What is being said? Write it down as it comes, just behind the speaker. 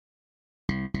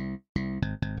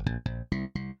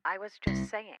I was just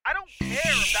saying. I don't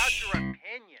care about your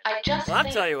opinion.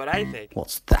 I'll tell you what I think.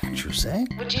 What's that you say?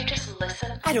 Would you just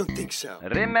listen? I don't think so.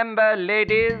 Remember,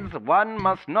 ladies, one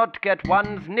must not get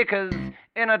one's knickers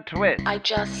in a twist.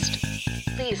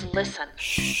 Please listen.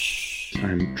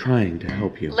 I'm trying to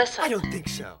help you. Listen. I don't think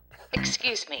so.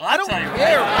 Excuse me. I don't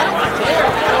care.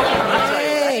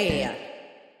 Hey!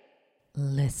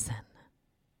 Listen.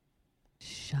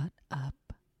 Shut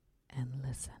up and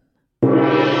listen.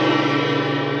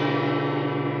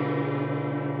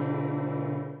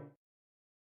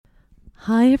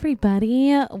 Hi,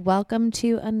 everybody. Welcome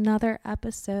to another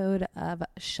episode of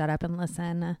Shut Up and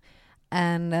Listen.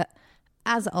 And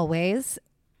as always,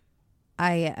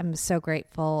 I am so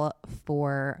grateful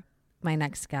for my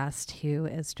next guest, who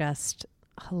is just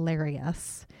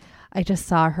hilarious. I just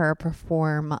saw her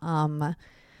perform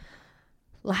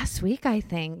last week, I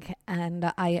think,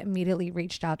 and I immediately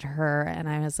reached out to her and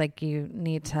I was like, you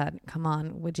need to come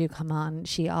on. Would you come on?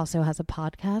 She also has a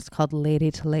podcast called Lady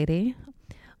to Lady.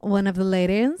 One of the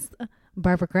ladies,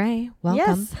 Barbara Gray.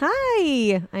 Welcome. Yes.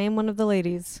 Hi. I am one of the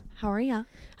ladies. How are you?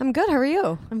 I'm good. How are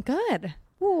you? I'm good.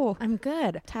 Ooh. I'm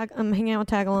good. I'm hanging out with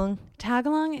Tagalong.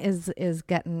 Tagalong is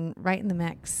getting right in the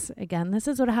mix. Again, this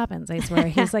is what happens, I swear.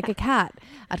 He's like a cat.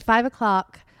 At 5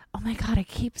 o'clock, oh my God, I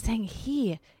keep saying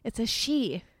he. It's a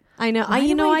she. I know. Why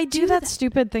I do do that that?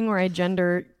 stupid thing where I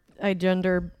gender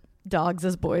dogs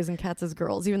as boys and cats as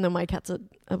girls, even though my cat's a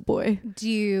boy. Do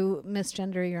you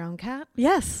misgender your own cat?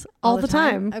 Yes. All the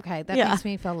time. Okay, that Yeah. makes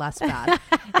me feel less bad.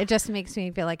 It just makes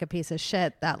me feel like a piece of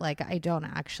shit that like I don't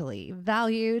actually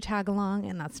value Tagalong,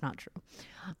 and that's not true.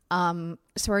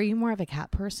 So are you more of a cat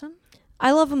person?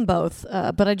 I love them both,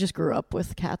 but I just grew up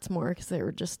with cats more because they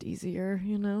were just easier,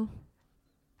 you know?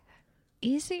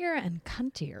 Easier and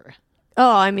cuntier.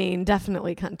 Oh, I mean,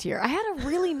 definitely cuntier. I had a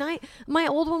really nice... My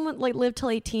old one lived till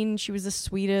 18. She was the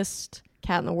sweetest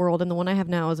cat in the world, and the one I have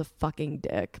now is a fucking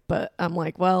dick. But I'm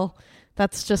like, well,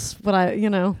 that's just what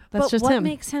that's But just what him.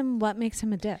 What makes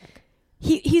him a dick?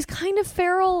 He's kind of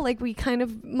feral. Like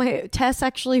my Tess,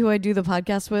 actually, who I do the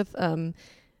podcast with,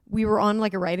 we were on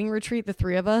like a writing retreat, the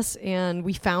three of us, and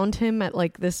we found him at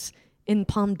like this... in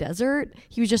Palm Desert.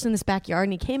 He was just in this backyard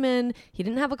and he came in, he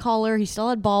didn't have a collar, he still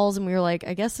had balls, and we were like,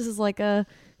 I guess this is like a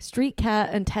street cat,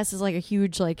 and Tess is like a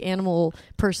huge like animal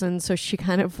person, so she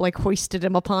kind of like hoisted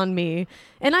him upon me,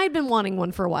 and I had been wanting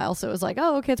one for a while, so it was like,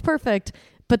 oh, okay, it's perfect.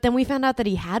 But then we found out that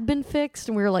he had been fixed,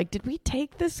 and we were like, did we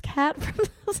take this cat from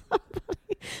somebody?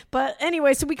 But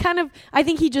anyway, so I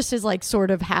think he just is like sort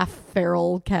of half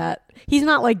feral cat. He's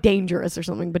not like dangerous or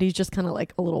something, but he's just kind of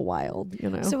like a little wild, you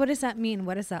know? So what does that mean?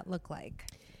 What does that look like?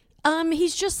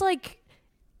 He's just like,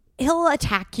 he'll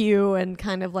attack you and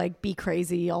kind of like be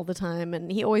crazy all the time.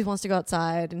 And he always wants to go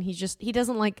outside, and he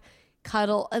doesn't like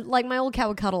cuddle. Like my old cat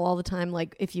would cuddle all the time.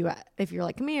 Like if you're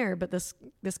like, come here, but this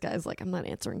guy's like, I'm not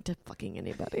answering to fucking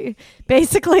anybody.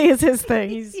 Basically is his thing.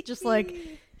 He's just like,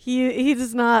 he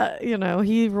does not,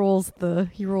 he rules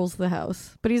the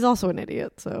house, but he's also an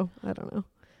idiot. So I don't know.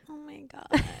 Oh my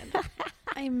God.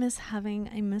 I miss having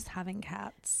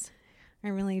cats. I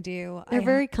really do. They're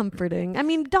very comforting. I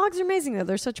mean, dogs are amazing though.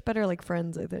 They're such better like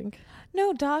friends, I think.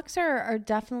 No, dogs are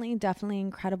definitely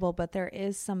incredible, but there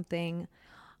is something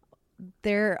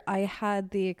there. I had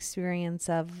the experience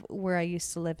of where I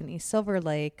used to live in East Silver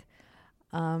Lake.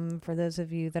 For those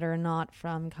of you that are not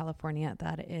from California,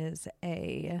 that is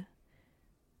a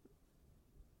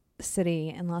city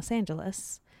in Los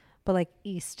Angeles, but like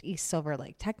East Silver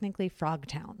Lake, technically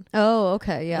Frogtown. Oh,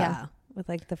 okay. Yeah. With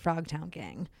like the Frogtown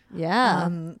gang. Yeah.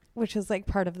 Which is like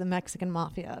part of the Mexican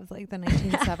mafia of like the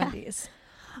 1970s.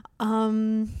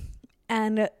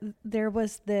 And there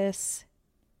was this,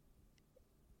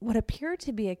 what appeared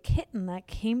to be a kitten that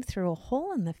came through a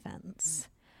hole in the fence.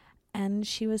 And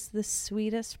she was the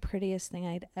sweetest, prettiest thing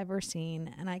I'd ever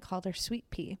seen. And I called her Sweet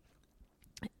Pea.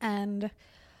 And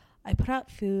I put out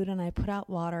food and I put out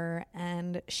water,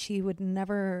 and she would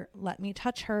never let me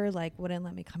touch her, like wouldn't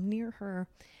let me come near her.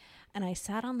 And I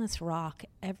sat on this rock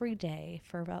every day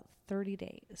for about 30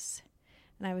 days.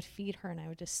 And I would feed her and I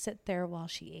would just sit there while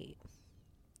she ate.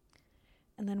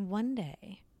 And then one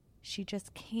day she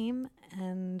just came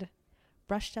and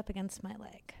brushed up against my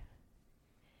leg.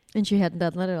 And she hadn't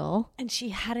done that at all? And she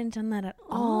hadn't done that at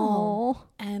all.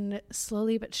 And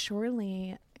slowly but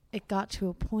surely, it got to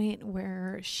a point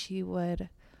where she would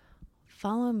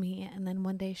follow me. And then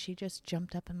one day she just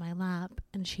jumped up in my lap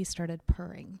and she started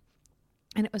purring.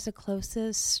 And it was the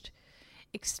closest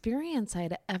experience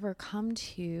I'd ever come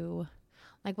to,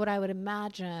 like what I would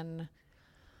imagine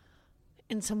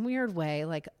in some weird way,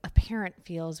 like a parent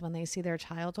feels when they see their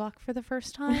child walk for the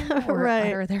first time or Right.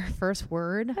 utter their first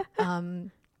word.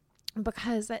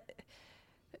 because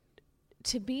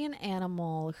to be an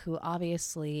animal who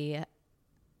obviously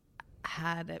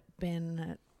had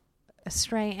been a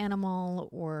stray animal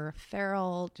or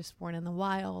feral, just born in the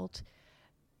wild,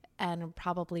 and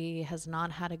probably has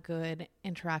not had a good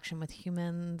interaction with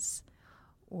humans,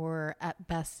 or at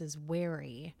best is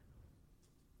wary,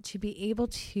 to be able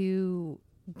to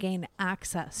gain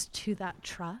access to that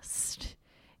trust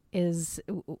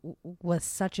was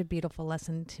such a beautiful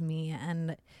lesson to me,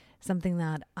 and something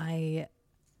that I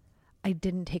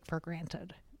didn't take for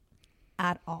granted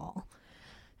at all.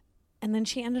 And then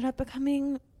she ended up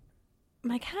becoming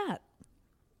my cat.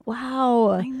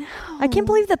 Wow. I know. I can't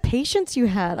believe the patience you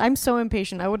had. I'm so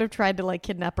impatient. I would have tried to like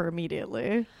kidnap her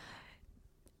immediately.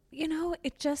 You know,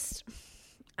 it just,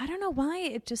 I don't know why.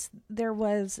 It just, there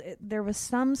was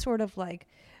some sort of like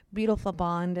beautiful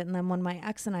bond. And then when my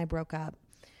ex and I broke up,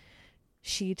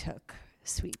 she took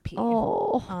Sweet Pea.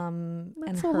 Oh, and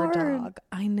that's her so hard. dog.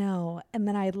 I know. And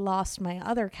then I lost my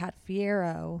other cat,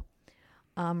 Fiero,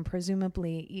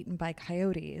 presumably eaten by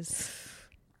coyotes.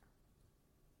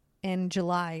 In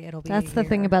July, it'll be. That's a the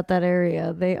thing year. about that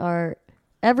area. They are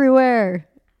everywhere.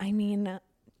 I mean,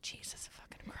 Jesus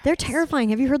fucking Christ. They're terrifying.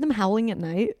 Have you heard them howling at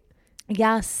night?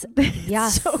 Yes.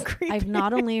 Yes. so creepy. I've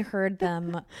not only heard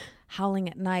them howling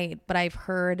at night, but I've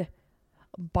heard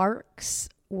barks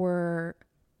or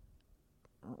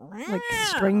Like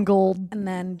strangled. and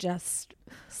then just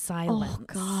silence. Oh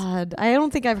God, I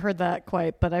don't think I've heard that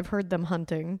quite, but I've heard them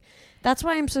hunting. That's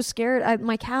why I'm so scared.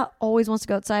 My cat always wants to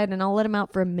go outside, and I'll let him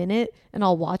out for a minute, and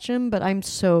I'll watch him. But I'm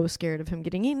so scared of him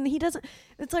getting eaten. He doesn't.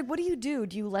 It's like, what do?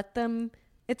 Do you let them?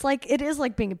 It's like it is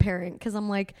like being a parent, because I'm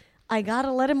like, I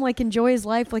gotta let him like enjoy his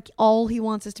life. Like all he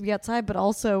wants is to be outside, but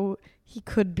also he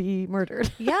could be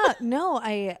murdered. Yeah, no,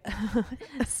 I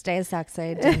stay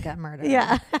sexy, don't get murdered.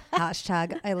 Yeah.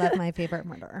 Hashtag I love my favorite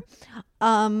murderer.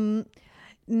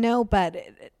 No, but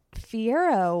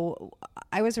Fiero,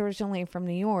 I was originally from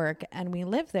New York, and we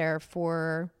lived there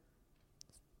for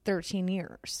 13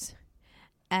 years.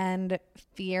 And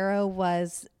Fiero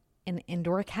was an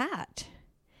indoor cat.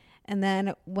 And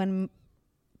then when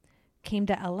came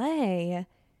to LA,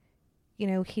 you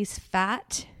know, he's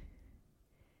fat,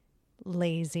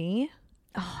 lazy,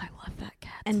 Oh, I love that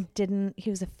cat. and he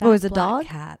was a fat Oh, is it a black dog?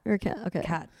 cat. Or a cat? Okay.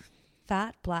 Cat.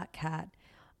 Fat black cat.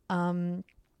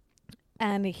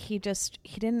 And he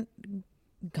didn't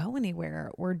go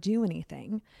anywhere or do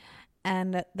anything.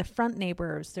 And the front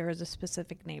neighbors, there was a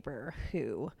specific neighbor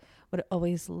who would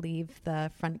always leave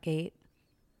the front gate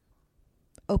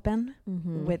open,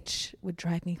 which would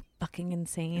drive me fucking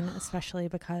insane, especially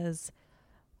because,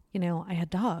 you know, I had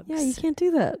dogs. Yeah, you can't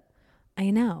do that. I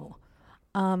know.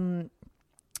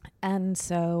 And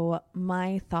so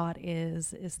my thought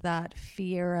is that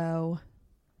Fiero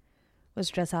was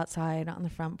just outside on the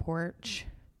front porch,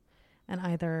 and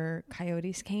either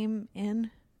coyotes came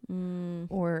in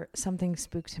or something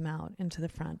spooked him out into the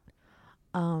front.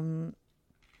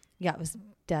 Yeah, it was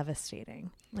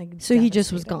devastating. Like, So he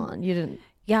just was devastating. gone. You didn't.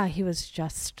 Yeah, he was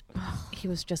just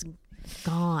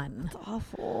gone. It's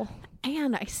awful.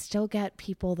 And I still get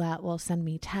people that will send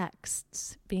me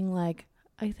texts being like,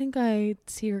 I think I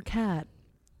see your cat.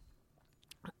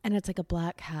 And it's like a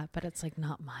black cat, but it's like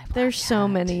not my black There's so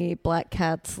cat. many black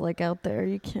cats like out there.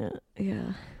 You can't.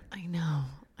 Yeah. I know.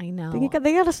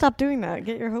 They gotta stop doing that.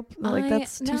 Get your hope. Like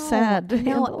that's too sad. to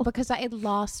No, handle. because I had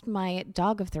lost my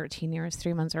dog of 13 years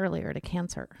 3 months earlier to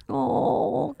cancer.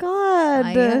 Oh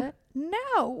God.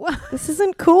 No. This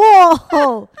isn't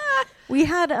cool. We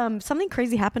had something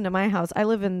crazy happen to my house. I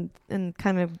live in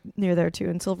kind of near there too,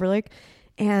 in Silver Lake,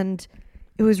 and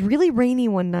it was really rainy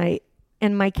one night,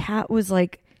 and my cat was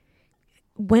like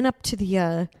went up to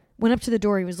the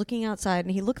door. He was looking outside,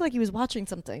 and he looked like he was watching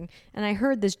something, and I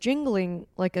heard this jingling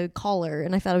like a collar,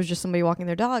 and I thought it was just somebody walking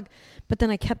their dog, but then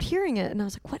I kept hearing it, and I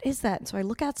was like, what is that? And so I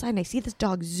look outside, and I see this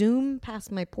dog zoom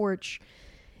past my porch,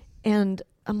 and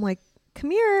I'm like,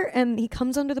 come here. And he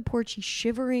comes under the porch. He's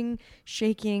shivering,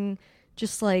 shaking,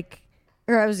 just like,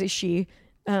 or I was a she.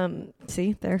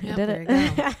 See, there, I Yep, did there it.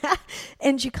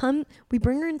 you go. And we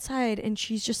bring her inside, and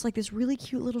she's just like this really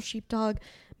cute little sheepdog,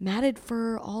 matted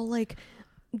fur, all like,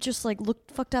 just like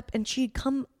looked fucked up. And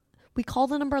we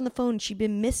called the number on the phone. She'd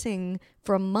been missing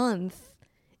for a month,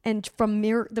 and from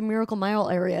the Miracle Mile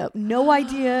area. No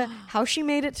idea how she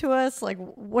made it to us, like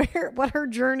what her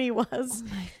journey was. Oh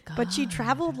my God. But she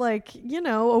traveled like, you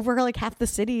know, over like half the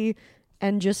city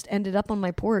and just ended up on my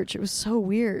porch. It was so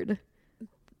weird.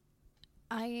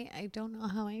 I don't know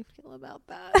how I feel about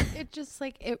that. It just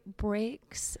like it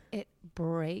breaks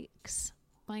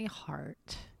my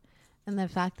heart. And the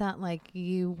fact that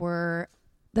you were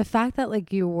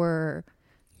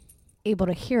able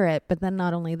to hear it, but then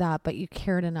not only that, but you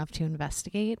cared enough to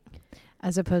investigate,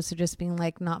 as opposed to just being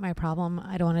like, not my problem,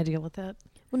 I don't want to deal with it.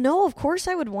 Well, no, of course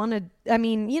I would want to. I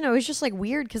mean, you know, it's just like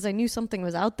weird because I knew something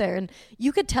was out there, and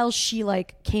you could tell she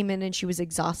like came in and she was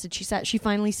exhausted. She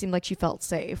finally seemed like she felt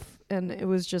safe, and it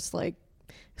was just like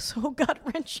so gut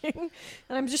wrenching.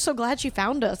 And I'm just so glad she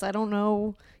found us. I don't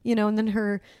know, you know. And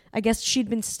then I guess she'd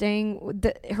been staying.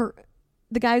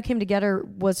 The guy who came to get her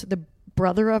was the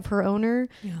brother of her owner,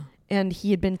 and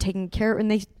he had been taking care. And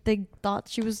they thought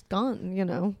she was gone, you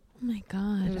know. Oh my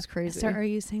God. It was crazy. So are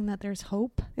you saying that there's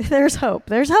hope? There's hope.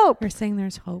 There's hope. You're saying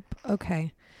there's hope.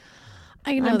 Okay.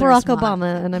 I know I'm there's Barack not.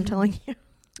 Obama, and I'm telling you.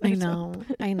 I know.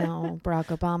 Barack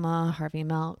Obama, Harvey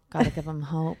Milk, gotta give him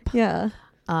hope. Yeah.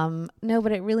 No,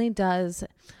 but it really does.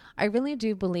 I really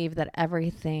do believe that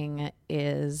everything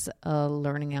is a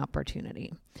learning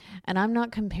opportunity. And I'm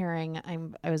not comparing.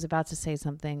 I was about to say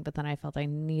something, but then I felt I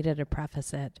needed to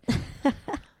preface it.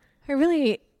 I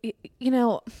really, you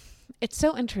know, it's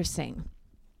so interesting.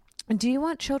 Do you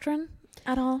want children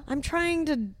at all? I'm trying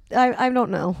to. I don't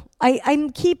know.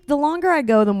 The longer I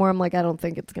go, the more I'm like, I don't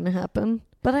think it's gonna happen.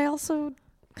 But I also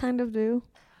kind of do.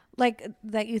 Like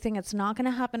that you think it's not going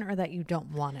to happen, or that you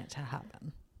don't want it to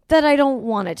happen? That I don't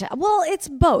want it to. Well, it's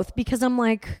both, because I'm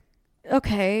like,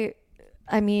 okay,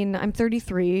 I mean, I'm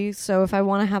 33, so if I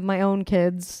want to have my own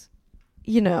kids,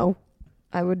 you know,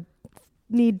 I would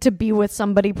need to be with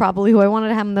somebody probably who I wanted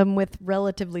to have them with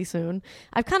relatively soon.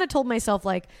 I've kind of told myself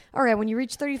like, all right, when you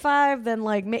reach 35, then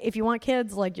like if you want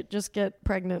kids, like just get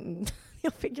pregnant and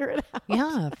you'll figure it out.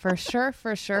 Yeah, for sure.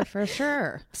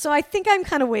 So I think I'm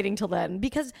kind of waiting till then,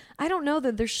 because I don't know,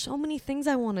 that there's so many things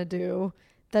I want to do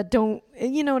that don't,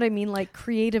 you know what I mean? Like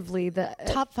creatively,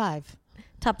 Top five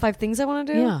things I want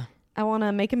to do. Yeah. I want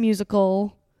to make a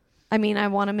musical. I mean, I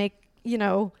want to make, you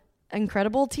know,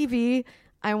 incredible TV.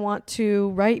 I want to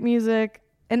write music,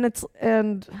 and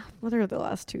what are the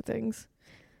last two things?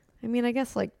 I mean, I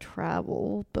guess like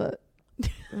travel, but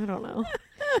I don't know.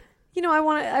 You know, I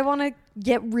want to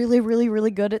get really, really,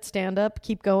 really good at stand up,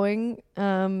 keep going.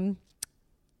 And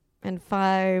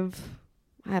 5,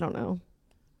 I don't know.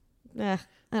 I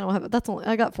don't have it.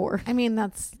 I got 4. I mean,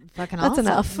 that's fucking That's awesome.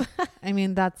 enough. I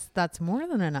mean, that's more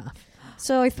than enough.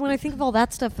 So when I think of all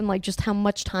that stuff and like just how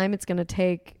much time it's going to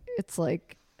take, it's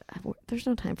like, there's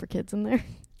no time for kids in there.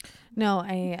 No,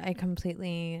 I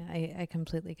completely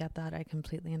get that. I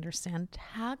completely understand.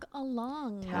 Tag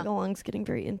along. Tag along's getting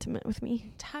very intimate with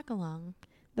me. Tag along.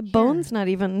 The bone's not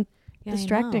even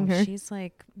distracting her. She's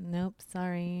like, nope,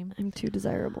 sorry. I'm too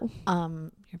desirable.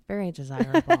 You're very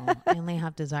desirable. I only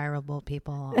have desirable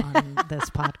people on this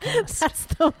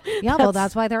podcast. Well,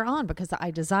 that's why they're on, because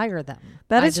I desire them.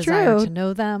 That is desire true. To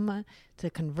know them, to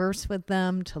converse with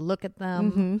them, to look at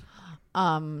them,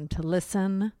 to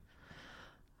listen.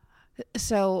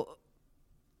 So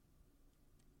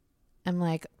I'm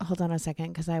like, hold on a second,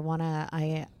 because I'm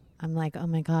like, oh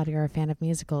my God, you're a fan of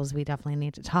musicals. We definitely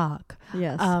need to talk.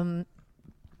 Yes.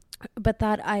 But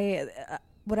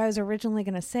what I was originally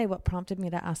going to say, what prompted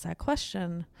me to ask that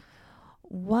question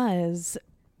was,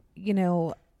 you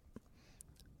know,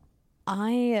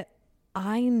 I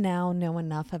now know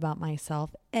enough about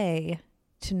myself, to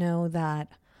know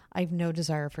that I have no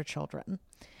desire for children.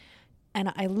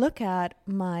 And I look at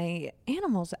my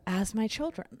animals as my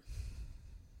children.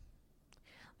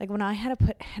 Like when I had to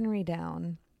put Henry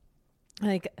down,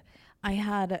 like I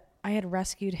had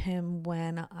rescued him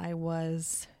when I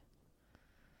was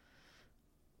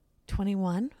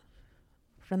 21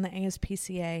 from the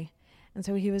ASPCA. And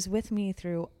so he was with me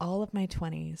through all of my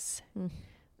 20s.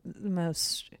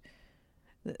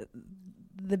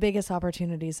 The biggest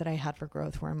opportunities that I had for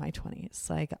growth were in my 20s.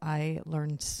 Like I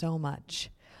learned so much.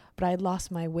 But I had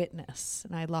lost my witness,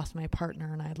 and I had lost my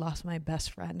partner, and I had lost my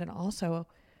best friend, and also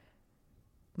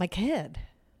my kid.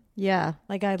 Yeah.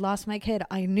 Like I had lost my kid.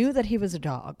 I knew that he was a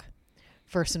dog,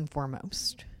 first and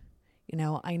foremost. You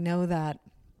know, I know that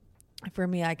for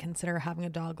me, I consider having a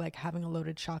dog like having a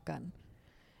loaded shotgun.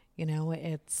 You know,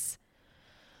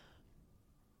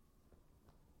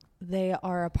 they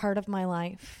are a part of my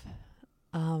life.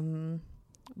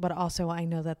 But also I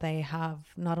know that they have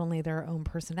not only their own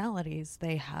personalities,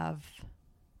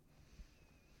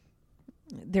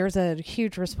 there's a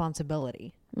huge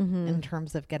responsibility in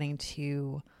terms of getting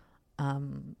to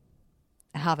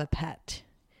have a pet.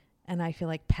 And I feel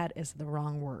like pet is the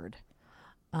wrong word.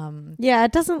 Yeah,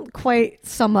 it doesn't quite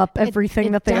sum up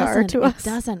everything that they are to us. It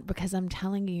doesn't, because I'm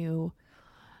telling you,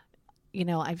 you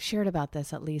know, I've shared about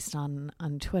this at least on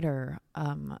Twitter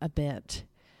a bit.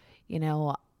 You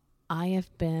know, I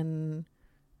have been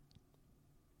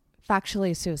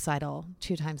factually suicidal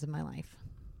 2 times in my life.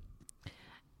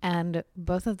 And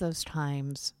both of those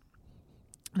times,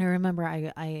 and I remember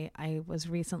I was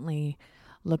recently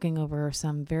looking over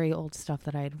some very old stuff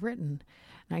that I had written,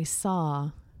 and I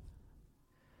saw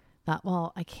that,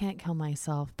 well, I can't kill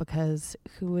myself because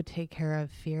who would take care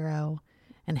of Fiyero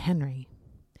and Henry?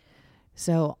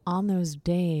 So on those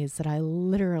days that I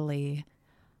literally,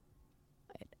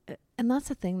 and that's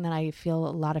the thing that I feel a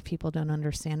lot of people don't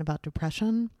understand about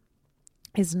depression,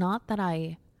 is not that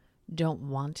I don't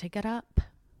want to get up.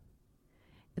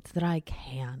 It's that I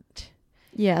can't.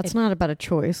 Yeah, it's not about a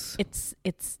choice.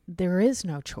 There is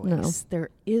no choice. No. There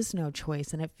is no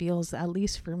choice. And it feels, at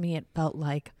least for me, it felt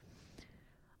like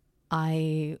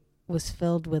I was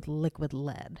filled with liquid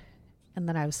lead and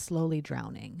that I was slowly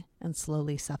drowning and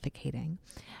slowly suffocating.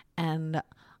 And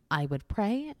I would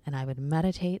pray and I would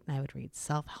meditate and I would read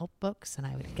self-help books and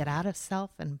I would get out of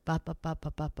self and But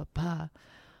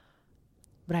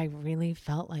I really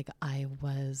felt like I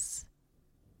was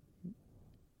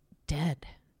dead.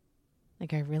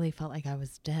 Like I really felt like I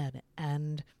was dead.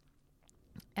 And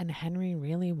Henry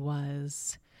really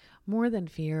was more than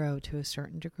Fiyero to a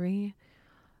certain degree,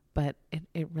 but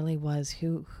it really was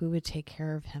who would take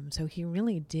care of him. So he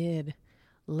really did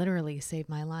literally save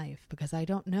my life, because I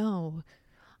don't know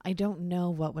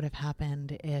what would have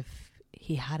happened if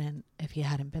he hadn't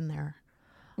been there.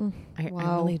 I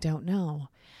really don't know.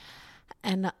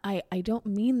 And I don't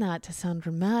mean that to sound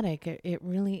dramatic. It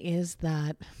really is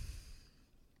that,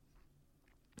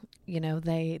 you know,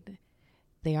 they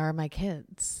are my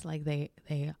kids. Like they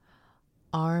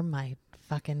are my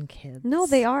fucking kids. No,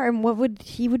 they are. And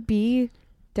he would be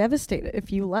devastated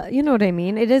if you you know what I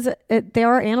mean? They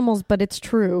are animals, but it's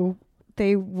true.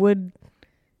 They would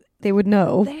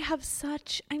know. They have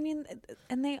such, I mean,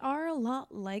 and they are a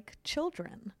lot like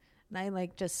children. And I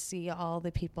like just see all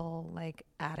the people like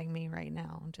adding me right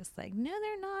now. Just like, no,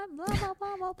 they're not, blah, blah,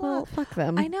 blah, blah, blah. Well, fuck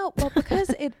them. I know. Well,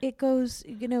 because it goes,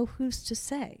 you know, who's to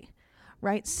say,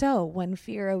 right? So when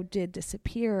Fiyero did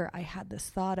disappear, I had this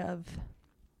thought of,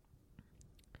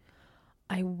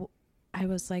 I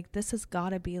was like, this has got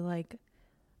to be like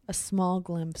a small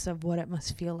glimpse of what it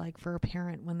must feel like for a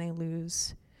parent when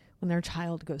their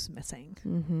child goes missing.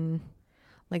 Mm-hmm.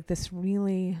 Like this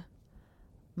really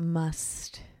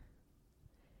must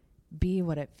be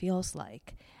what it feels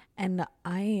like. And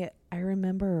I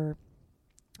remember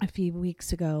a few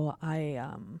weeks ago, I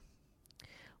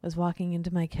was walking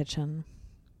into my kitchen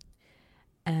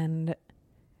and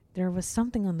there was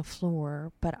something on the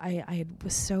floor, but I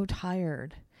was so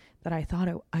tired that I thought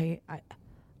I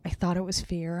thought it was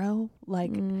Fiyero,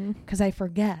 like, because I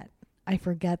forget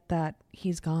that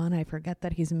he's gone. I forget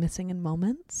that he's missing in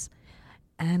moments.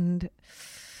 And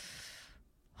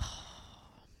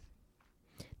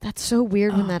that's so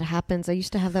weird when that happens. I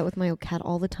used to have that with my cat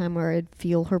all the time, where I'd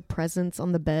feel her presence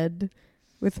on the bed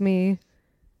with me.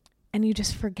 And you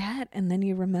just forget, and then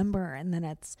you remember, and then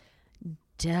it's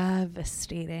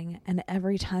devastating. And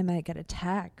every time I get a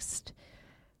text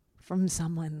from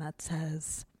someone that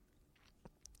says,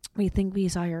 we think we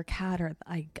saw your cat, or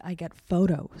I get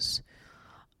photos.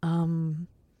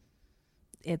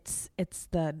 It's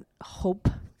the hope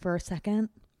for a second,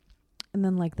 and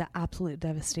then like the absolute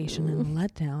devastation and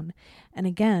letdown. And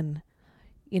again,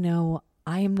 you know,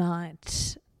 I am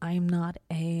not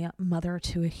a mother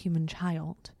to a human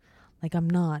child. Like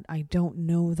I don't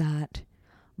know that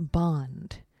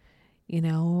bond, you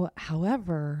know.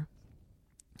 However,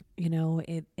 you know,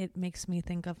 it makes me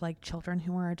think of like children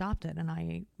who are adopted, and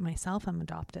I myself am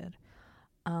adopted.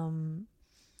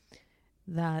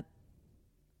 That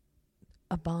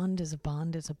a bond is a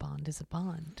bond is a bond is a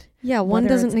bond. Yeah, one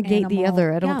Whether doesn't it's negate the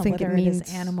other. I don't think it whether means it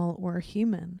is animal or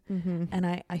human. Mm-hmm.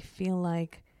 And I feel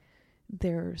like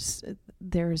there's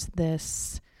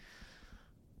this,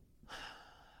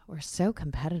 we're so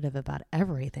competitive about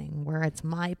everything, where it's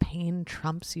my pain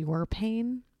trumps your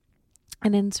pain.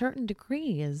 And in certain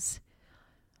degrees,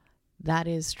 that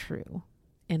is true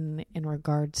in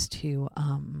regards to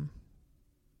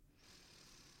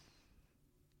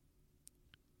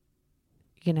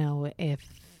you know,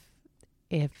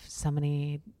 if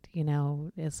somebody, you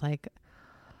know, is like,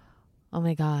 oh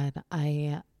my God,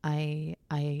 I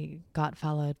got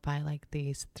followed by like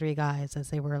these 3 guys as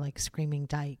they were like screaming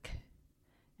dyke,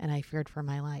 and I feared for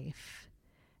my life.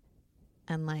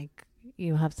 And like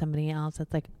you have somebody else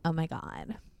that's like, oh my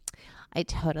God, I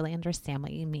totally understand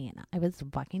what you mean. I was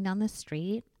walking down the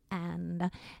street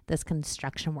and this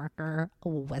construction worker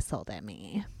whistled at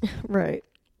me. Right.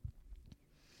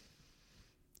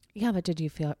 Yeah, but did you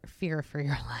feel fear for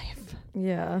your life?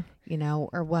 Yeah. You know,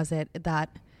 or was it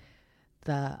that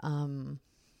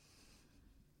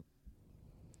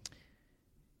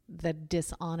the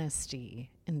dishonesty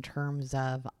in terms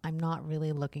of I'm not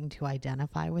really looking to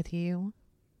identify with you.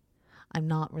 I'm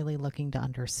not really looking to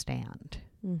understand.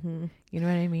 Mm-hmm. You know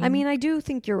what I mean? I mean, I do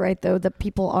think you're right, though, that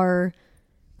people are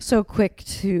so quick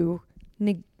to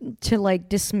like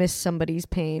dismiss somebody's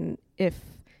pain if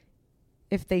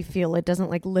they feel it doesn't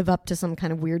like live up to some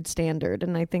kind of weird standard,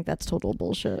 and I think that's total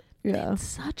bullshit. Yeah, it's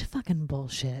such fucking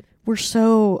bullshit. We're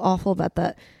so awful about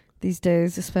that these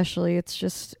days, especially. It's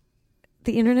just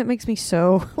the internet makes me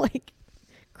so like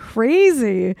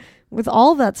crazy with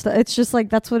all that stuff. It's just like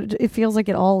that's what it feels like.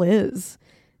 It all is.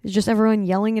 It's just everyone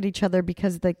yelling at each other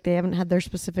because like they haven't had their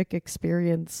specific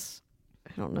experience.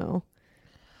 I don't know.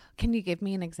 Can you give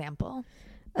me an example?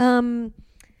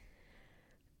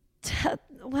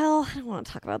 Well, I don't want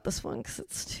to talk about this one because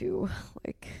it's too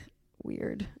like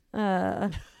weird.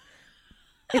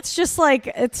 It's just like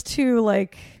it's too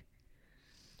like,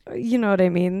 you know what I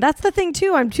mean. That's the thing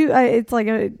too. It's like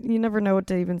you never know what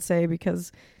to even say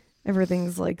because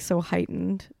everything's like so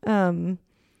heightened. Now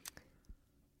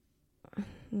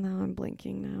I'm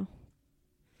blinking now.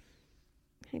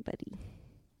 Hey, buddy.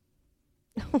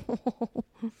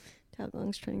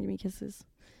 Tagalong's trying to give me kisses.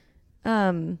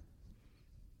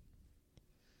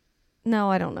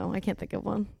 No, I don't know. I can't think of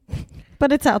one.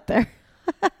 But it's out there.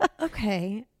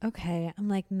 Okay. I'm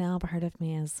like, now part of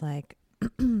me is like,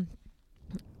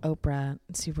 Oprah,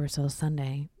 Super Soul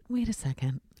Sunday. Wait a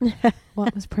second.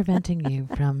 What was preventing you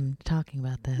from talking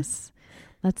about this?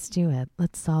 Let's do it.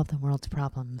 Let's solve the world's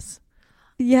problems.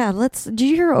 Yeah, did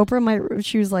you hear Oprah?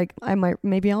 She was like,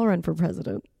 maybe I'll run for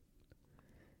president.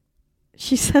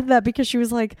 She said that because she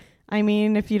was like, I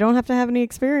mean, if you don't have to have any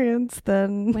experience,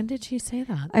 then... When did she say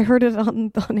that? I heard it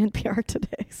on NPR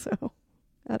today, so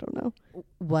I don't know.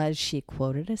 Was she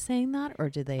quoted as saying that, or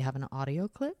did they have an audio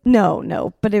clip?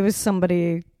 No, but it was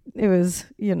somebody, it was,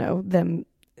 them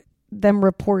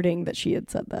reporting that she had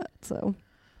said that, so...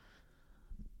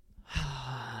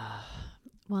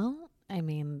 Well, I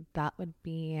mean, that would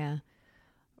be...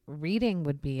 reading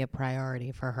would be a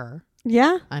priority for her.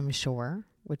 Yeah? I'm sure,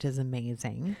 which is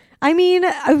amazing. I mean,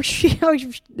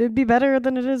 it'd be better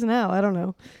than it is now. I don't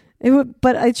know. It would,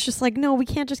 but it's just like, no, we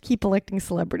can't just keep electing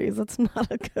celebrities. That's not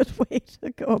a good way to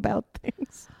go about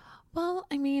things. Well,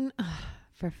 I mean,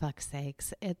 for fuck's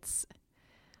sakes,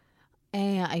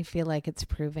 I feel like it's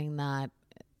proving that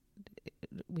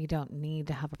we don't need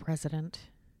to have a president.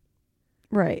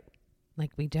 Right.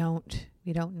 Like we don't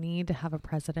need to have a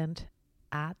president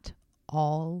at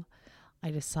all. I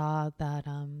just saw that,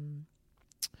 I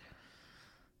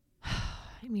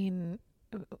mean,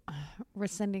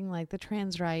 rescinding like the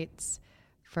trans rights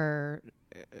for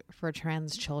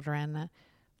trans children,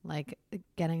 like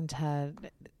getting to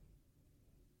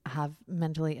have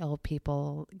mentally ill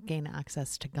people gain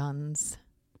access to guns.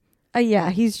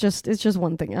 Yeah, it's just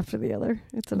one thing after the other.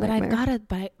 It's a nightmare. But I've got it.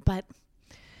 But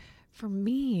for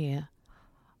me,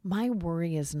 my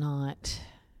worry is not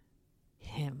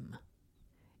him.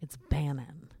 It's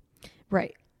Bannon.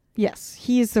 Right. Yes,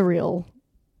 he's the real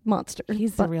monster.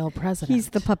 He's the real president. He's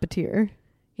the puppeteer.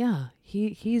 Yeah,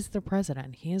 he's the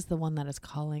president. He is the one that is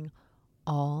calling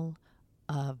all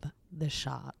of the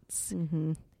shots.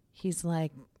 Mm-hmm. He's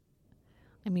like,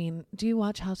 I mean, do you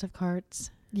watch House of Cards?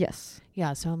 Yes.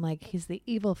 Yeah, so I'm like, he's the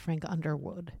evil Frank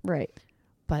Underwood. Right.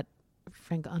 But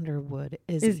Frank Underwood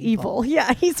is evil.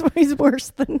 Yeah, he's worse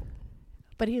than...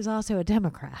 But he's also a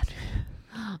Democrat.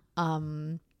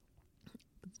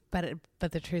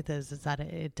 But the truth is that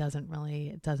it doesn't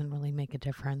really make a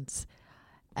difference.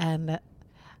 And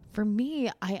for me,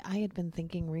 I had been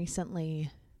thinking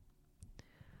recently,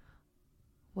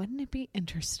 wouldn't it be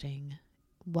interesting?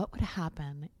 What would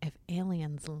happen if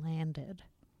aliens landed?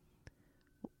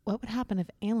 What would happen if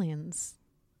aliens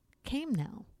came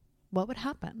now? What would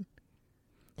happen?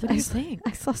 What do you think?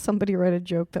 I saw somebody write a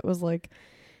joke that was like,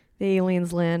 the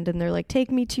aliens land and they're like,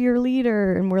 take me to your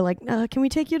leader. And we're like, can we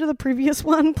take you to the previous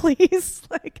one, please?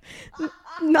 Like,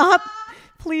 not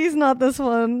this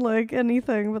one. Like,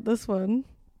 anything but this one.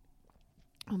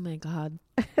 Oh, my God.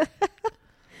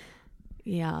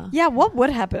 Yeah. Yeah, what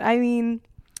would happen? I mean,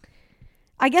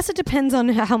 I guess it depends on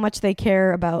how much they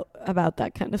care about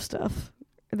that kind of stuff.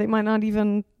 They might not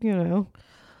even,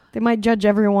 they might judge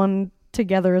everyone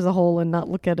together as a whole and not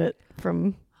look at it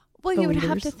from Well, the you would leaders.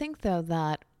 have to think, though,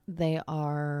 that they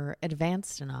are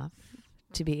advanced enough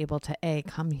to be able to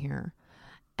come here,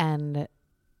 and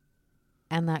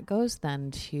that goes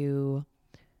then to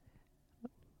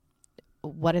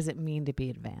what does it mean to be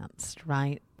advanced,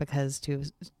 right? Because to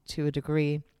a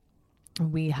degree,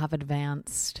 we have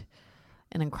advanced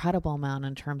an incredible amount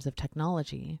in terms of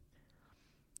technology,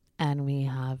 and we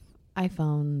have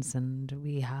iPhones, and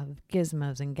we have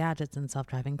gizmos and gadgets and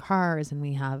self-driving cars, and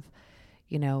we have,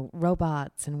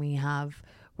 robots, and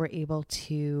we're able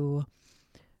to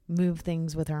move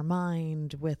things with our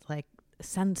mind with like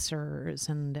sensors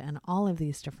and all of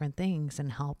these different things,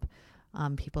 and help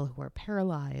people who are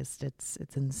paralyzed. It's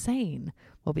insane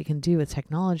what we can do with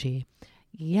technology.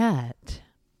 Yet,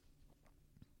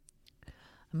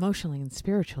 emotionally and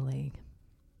spiritually,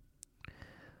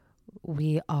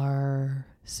 we are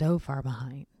so far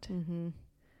behind. Mm-hmm.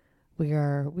 We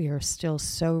are still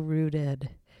so rooted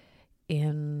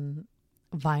in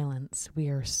violence. We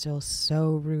are still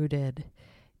so rooted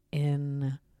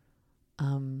in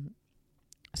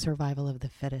survival of the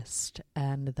fittest,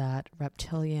 and that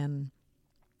reptilian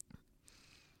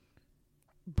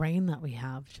brain that we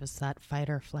have, just that fight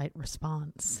or flight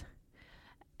response.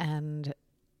 And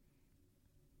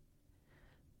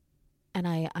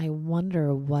I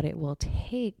wonder what it will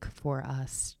take for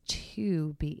us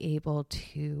to be able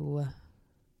to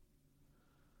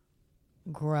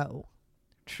grow,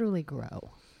 truly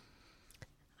grow.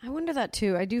 I wonder that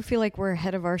too. I do feel like we're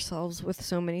ahead of ourselves with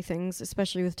so many things,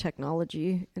 especially with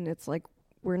technology. And it's like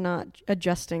we're not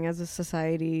adjusting as a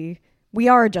society. We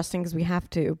are adjusting because we have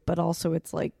to, but also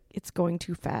it's like it's going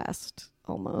too fast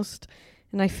almost.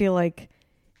 And I feel like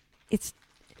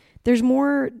there's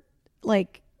more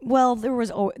like, well,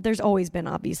 there's always been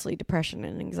obviously depression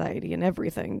and anxiety and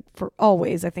everything for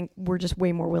always. I think we're just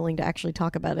way more willing to actually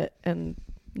talk about it and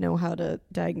know how to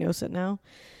diagnose it now.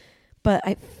 But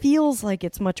it feels like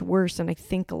it's much worse, and I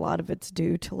think a lot of it's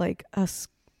due to like us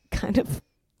kind of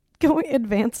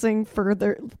advancing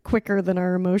quicker than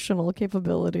our emotional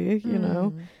capability, you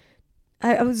know.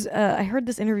 I heard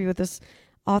this interview with this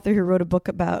author who wrote a book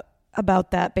about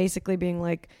that, basically being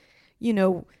like,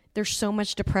 there's so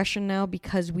much depression now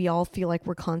because we all feel like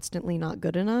we're constantly not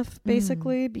good enough,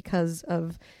 basically, because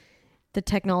of the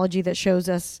technology that shows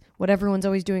us what everyone's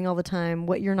always doing all the time,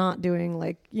 what you're not doing,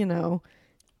 like,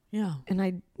 Yeah. And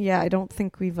I don't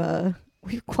think we've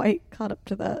quite caught up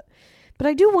to that. But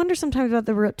I do wonder sometimes about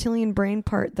the reptilian brain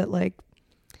part, that like,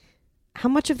 how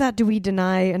much of that do we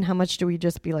deny and how much do we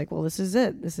just be like, well, this is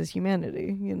it. This is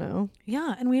humanity,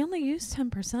 Yeah. And we only use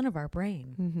 10% of our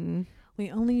brain. Mm-hmm. We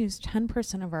only use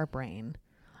 10% of our brain.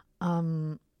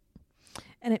 And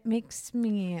it makes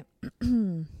me,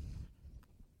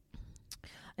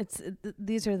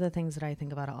 these are the things that I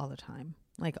think about all the time,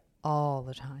 like all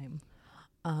the time.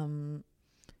 The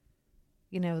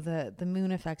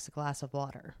moon affects a glass of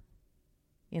water,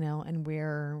 and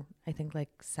we're, I think, like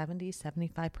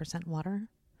 75% water.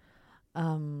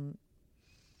 And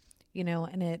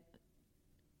it,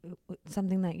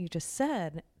 something that you just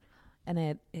said, and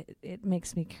it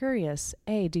makes me curious.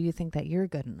 A, do you think that you're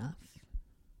good enough?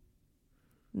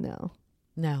 No.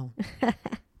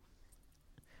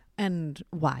 And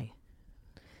why?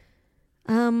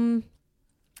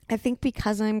 I think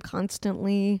because I'm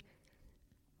constantly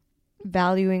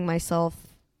valuing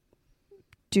myself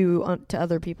due to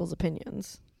other people's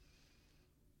opinions.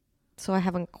 So I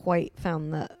haven't quite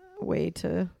found that way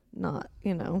to not,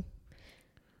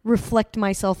 reflect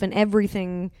myself in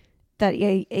everything that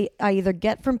I either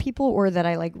get from people or that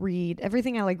I like read.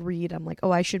 Everything I like read, I'm like,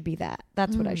 oh, I should be that.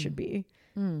 That's what I should be.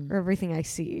 Or everything I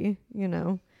see,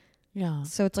 Yeah.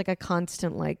 So it's like a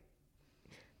constant, like,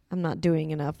 I'm not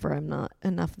doing enough, or I'm not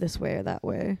enough this way or that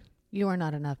way. You are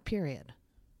not enough, period.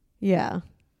 Yeah.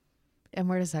 And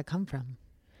where does that come from?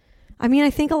 I mean,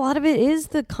 I think a lot of it is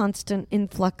the constant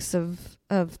influx of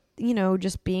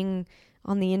just being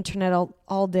on the internet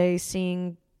all day,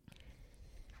 seeing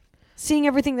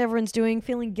everything that everyone's doing,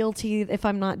 feeling guilty if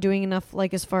I'm not doing enough,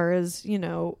 like as far as,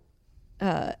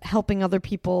 helping other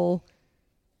people.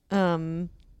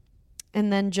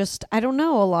 And then just, I don't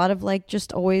know, a lot of like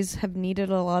just always have needed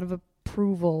a lot of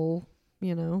approval,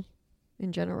 in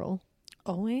general.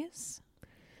 Always?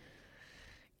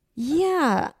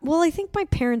 Yeah. Well, I think my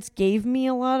parents gave me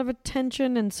a lot of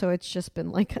attention, and so it's just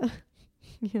been like a,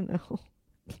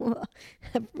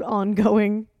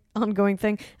 ongoing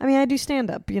thing. I mean, I do stand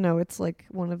up, it's like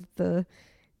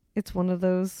it's one of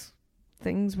those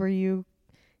things where you're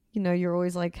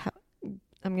always like,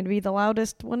 I'm going to be the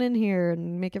loudest one in here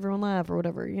and make everyone laugh or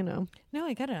whatever, No,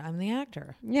 I get it. I'm the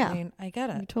actor. Yeah. I mean, I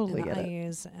get it. You totally get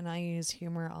it. I use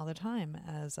humor all the time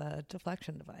as a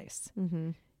deflection device,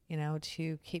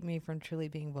 to keep me from truly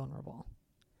being vulnerable.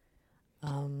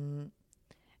 And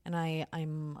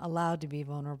I'm allowed to be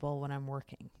vulnerable when I'm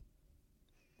working.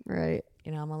 Right.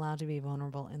 I'm allowed to be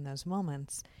vulnerable in those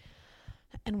moments.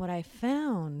 And what I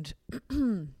found...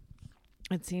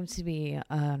 It seems to be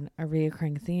a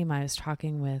reoccurring theme. I was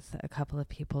talking with a couple of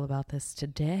people about this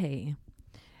today,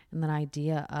 and that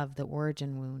idea of the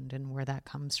origin wound and where that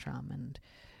comes from. And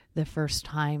the first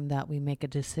time that we make a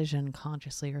decision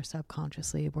consciously or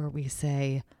subconsciously where we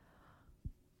say,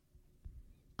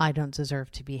 I don't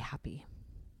deserve to be happy.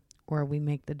 Or we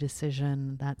make the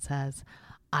decision that says,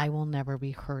 I will never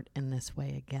be hurt in this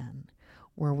way again.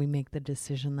 Or we make the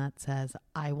decision that says,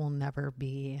 I will never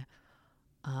be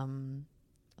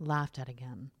laughed at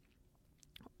again.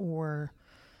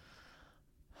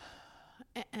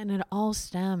 And it all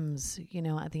stems,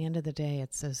 at the end of the day,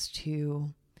 it's those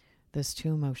two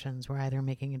emotions. We're either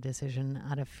making a decision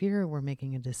out of fear, or we're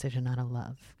making a decision out of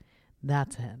love.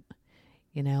 That's it,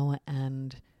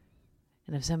 and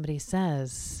if somebody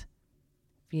says,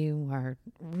 if you are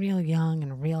real young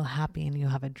and real happy and you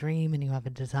have a dream and you have a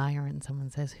desire, and someone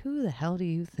says, who the hell do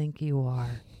you think you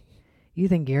are? You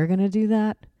think you're going to do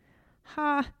that?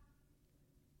 Ha.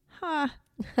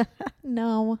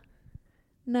 No.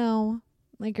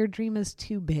 Like, your dream is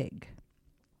too big.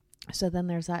 So then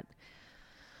there's that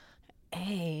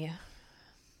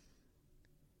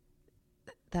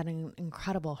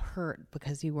incredible hurt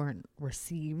because you weren't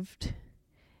received.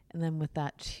 And then with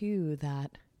that too,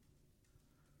 that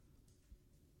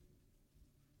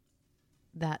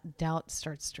doubt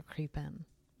starts to creep in.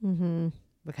 Mm-hmm.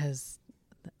 Because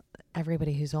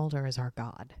everybody who's older is our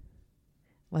God,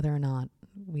 whether or not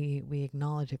we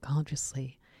acknowledge it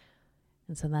consciously.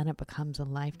 And so then it becomes a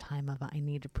lifetime of, I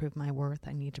need to prove my worth.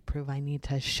 I need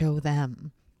to show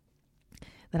them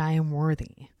that I am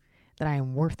worthy, that I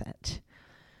am worth it.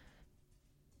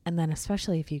 And then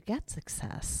especially if you get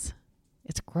success,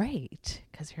 it's great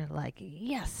because you're like,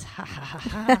 yes, ha, ha, ha,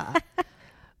 ha.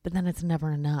 But then it's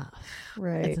never enough.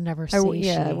 Right. It's never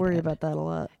satiated. I worry about that a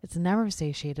lot. It's never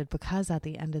satiated because at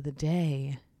the end of the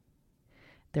day,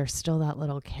 there's still that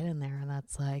little kid in there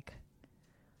that's like,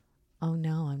 oh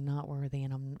no, I'm not worthy,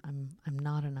 and I'm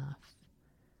not enough.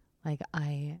 Like,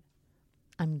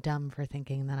 I'm dumb for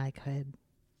thinking that I could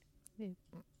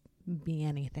be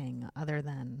anything other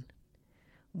than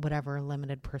whatever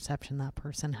limited perception that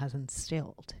person has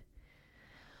instilled.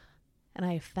 And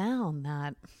I found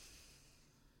that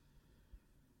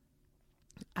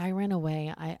I ran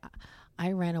away.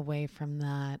 I ran away from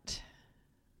that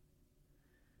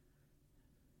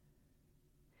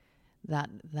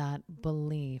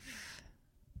belief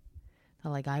that,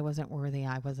 like, I wasn't worthy,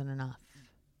 I wasn't enough,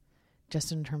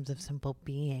 just in terms of simple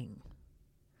being.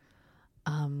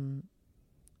 And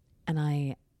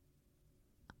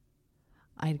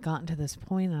I'd gotten to this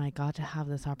point, and I got to have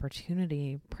this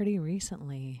opportunity pretty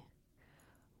recently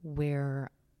where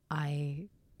I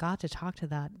got to talk to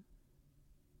that,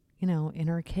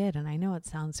 inner kid. And I know it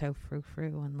sounds so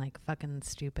frou-frou and like fucking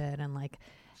stupid and like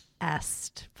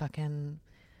fucking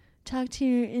talk to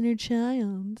your inner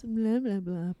child, blah, blah,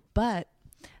 blah. But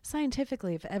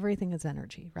scientifically, if everything is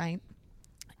energy, right?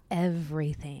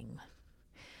 Everything.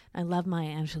 I love Maya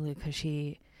Angelou because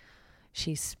she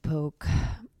spoke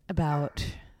about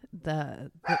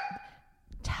the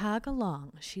tag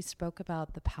along. She spoke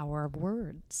about the power of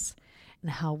words and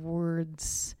how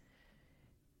words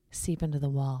seep into the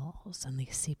walls, and they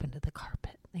seep into the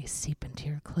carpet. They seep into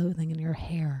your clothing and your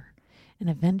hair, and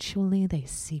eventually they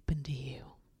seep into you.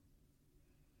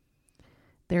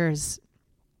 There's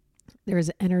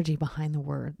energy behind the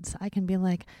words. I can be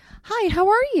like, hi, how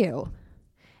are you?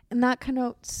 And that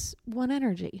connotes one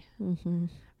energy. Mm-hmm.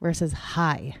 Versus,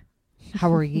 hi,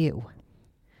 how are you?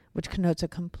 Which connotes a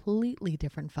completely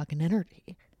different fucking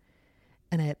energy.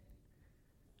 And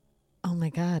oh my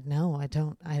God, no, I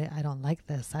don't like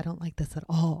this. I don't like this at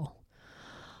all.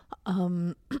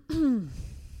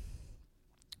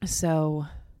 So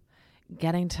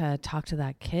getting to talk to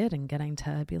that kid and getting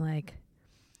to be like,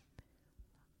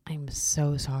 I'm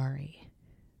so sorry.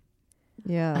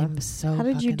 Yeah. I'm so How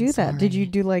did you do sorry. that? Did you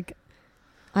do like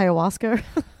ayahuasca?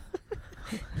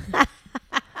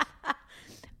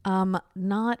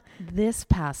 Not this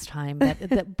past time,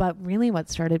 but really what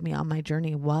started me on my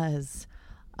journey was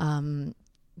doing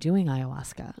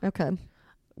ayahuasca. Okay.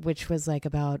 Which was like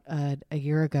about a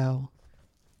year ago.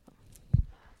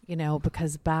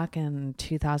 Because back in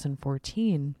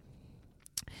 2014,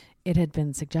 it had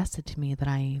been suggested to me that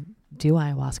I do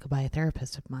ayahuasca by a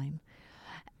therapist of mine.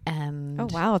 And oh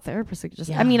wow, a therapist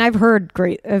suggested. Yeah. I mean, I've heard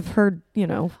well,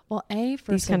 first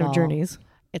these kind of journeys.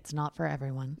 It's not for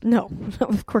everyone. No,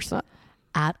 of course not.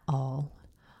 At all.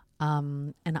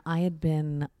 And I had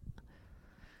been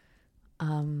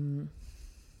in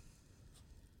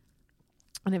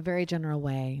a very general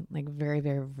way, like very,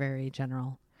 very, very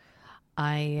general.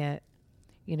 I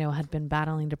had been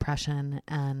battling depression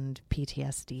and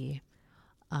PTSD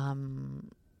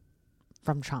from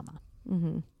trauma.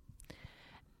 Mm-hmm.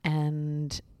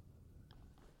 And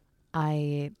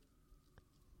I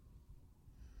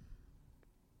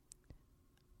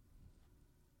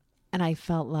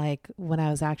felt like when I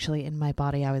was actually in my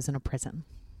body, I was in a prison.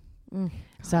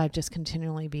 So I'd just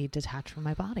continually be detached from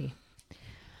my body.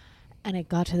 And it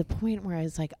got to the point where I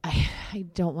was like, I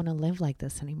don't want to live like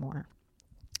this anymore.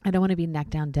 I don't want to be neck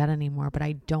down dead anymore, but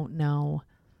I don't know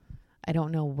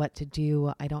what to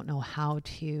do. I don't know how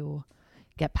to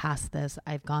get past this.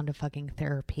 I've gone to fucking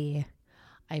therapy.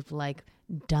 I've like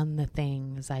done the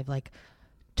things. I've like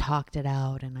talked it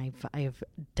out, and I've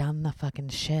done the fucking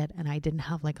shit, and I didn't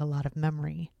have like a lot of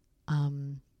memory.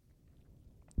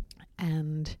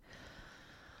 And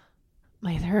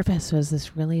my therapist was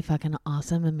this really fucking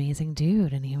awesome, amazing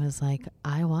dude. And he was like,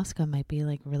 ayahuasca might be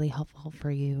like really helpful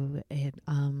for you.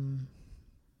 And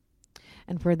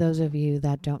for those of you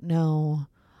that don't know,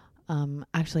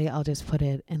 actually I'll just put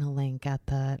it in a link at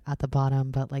the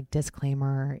bottom, but like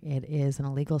disclaimer, it is an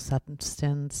illegal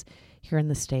substance here in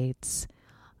the States.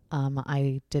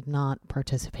 I did not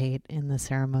participate in the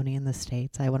ceremony in the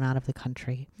States. I went out of the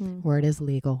country where it is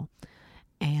legal.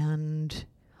 And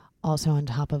also on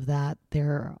top of that,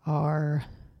 there are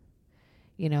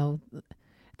a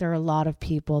lot of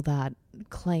people that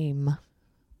claim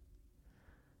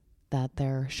that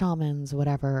they're shamans,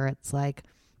 whatever. It's like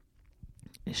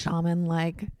shaman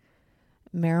like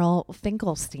Meryl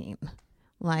Finkelstein.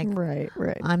 Like, right.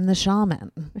 I'm the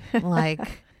shaman.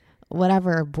 Like,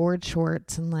 whatever, board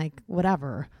shorts and like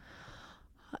whatever.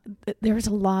 There's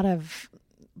a lot of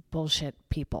bullshit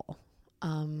people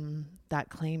that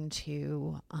claim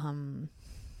to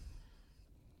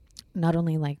not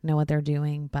only like know what they're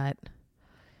doing, but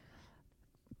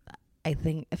I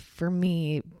think for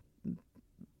me,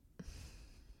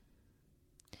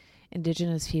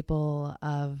 indigenous people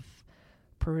of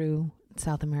Peru,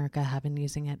 South America have been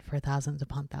using it for thousands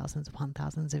upon thousands upon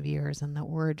thousands of years. And the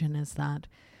origin is that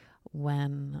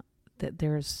when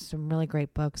there's some really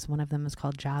great books. One of them is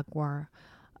called Jaguar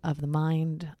of the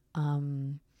Mind.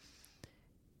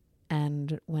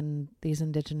 And when these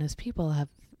indigenous people have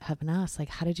been asked, like,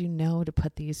 how did you know to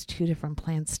put these two different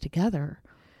plants together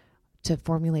to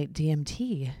formulate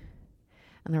DMT?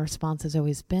 And the response has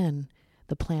always been,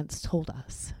 the plants told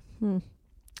us. And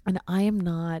I am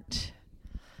not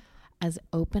as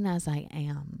open as I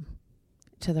am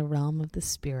to the realm of the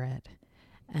spirit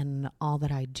and all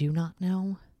that I do not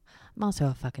know. I'm also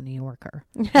a fucking New Yorker,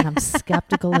 and I'm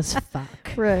skeptical as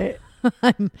fuck. Right.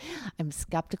 I'm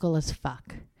skeptical as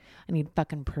fuck. I need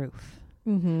fucking proof.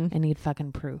 I need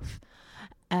fucking proof.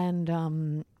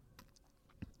 And,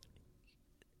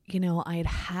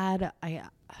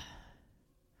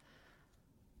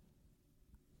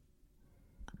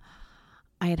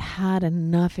 I had had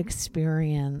enough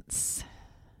experience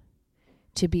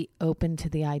to be open to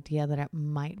the idea that it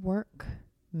might work,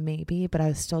 maybe, but I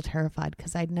was still terrified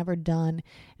because I'd never done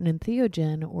an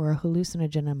entheogen or a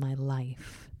hallucinogen in my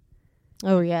life.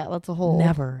 Oh yeah, that's a whole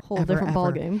different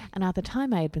ballgame. And at the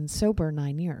time, I had been sober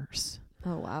 9 years.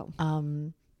 Oh wow.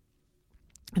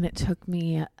 And it took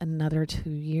me another 2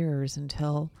 years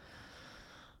until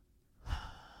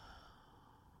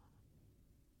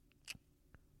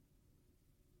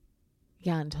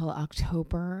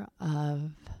October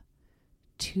of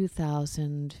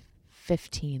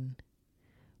 2015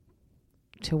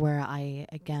 to where I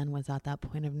again was at that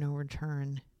point of no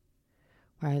return,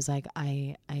 where I was like,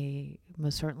 I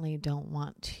most certainly don't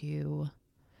want to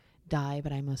die,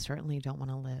 but I most certainly don't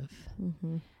want to live.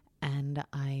 And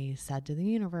I said to the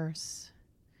universe,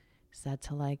 said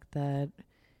to like the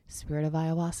spirit of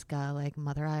ayahuasca, like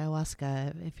Mother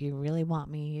Ayahuasca, if you really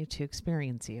want me to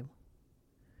experience you,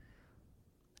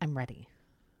 I'm ready.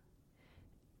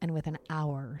 And within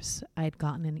hours, I had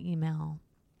gotten an email.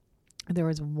 There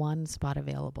was one spot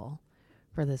available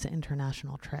for this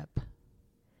international trip.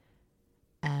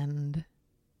 And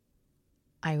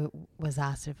I was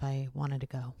asked if I wanted to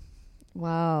go.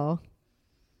 Wow.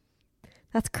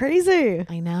 That's crazy.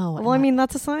 I know. Well, I mean,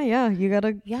 that's a sign. Yeah, you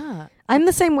gotta. Yeah. I'm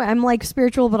the same way. I'm like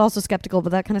spiritual, but also skeptical. But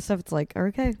that kind of stuff, it's like,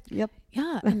 okay, yep.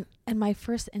 Yeah. And my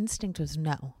first instinct was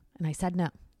no. And I said no.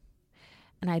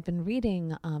 And I'd been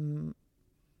reading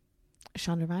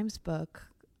Shonda Rhimes' book,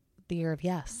 The Year of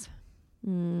Yes.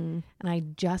 And I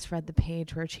just read the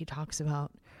page where she talks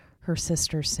about her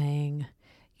sister saying,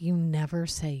 you never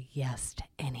say yes to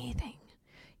anything.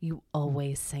 You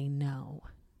always say no.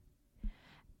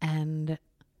 And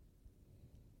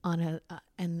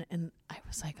and I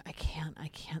was like, I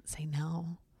can't say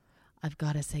no. I've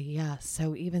got to say yes.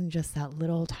 So even just that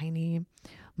little tiny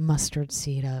mustard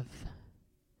seed of,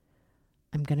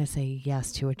 I'm going to say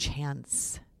yes to a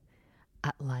chance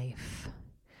at life,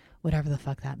 whatever the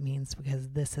fuck that means, because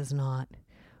this is not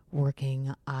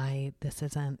working. This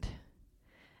isn't,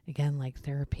 again, like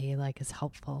therapy, like is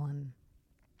helpful and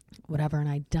whatever. And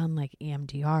I'd done like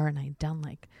EMDR and I'd done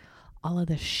like all of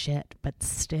this shit, but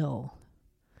still.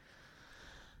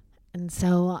 And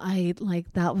so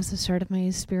that was the start of my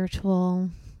spiritual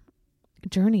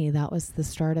journey. That was the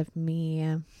start of me.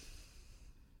 And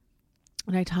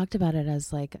I talked about it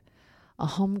as like a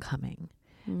homecoming.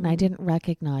 And I didn't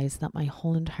recognize that my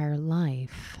whole entire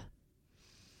life.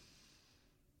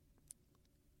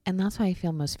 And that's why I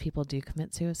feel most people do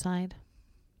commit suicide.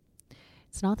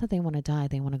 It's not that they want to die,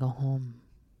 they want to go home.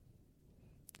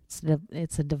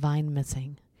 It's a divine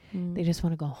missing. They just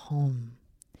want to go home.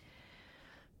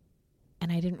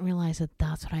 And I didn't realize that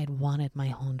that's what I had wanted my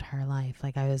whole entire life.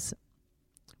 Like I was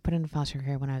put into foster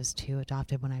care when I was 2,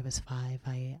 adopted when I was 5.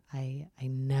 I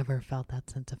never felt that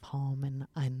sense of home.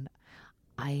 And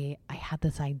I had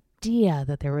this idea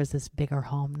that there was this bigger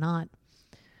home, not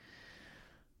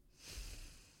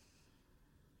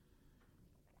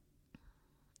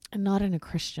in a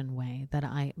Christian way,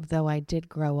 though I did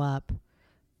grow up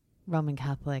Roman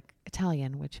Catholic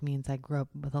Italian, which means I grew up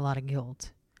with a lot of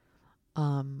guilt.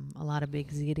 A lot of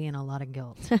big ziti and a lot of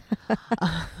guilt.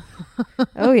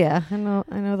 Oh yeah, I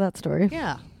know that story.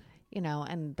 Yeah.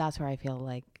 And that's where I feel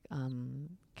like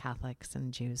Catholics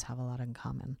and Jews have a lot in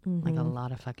common, like a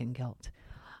lot of fucking guilt.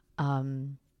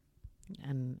 And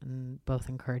both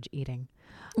encourage eating.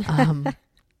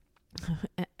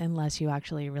 Unless you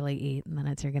actually really eat, and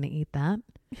then you're going to eat that.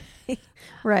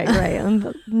 right.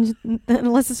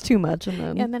 Unless it's too much,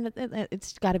 and then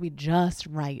it's got to be just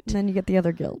right. And then you get the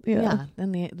other guilt. Yeah.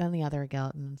 Then the other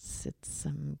guilt, and it's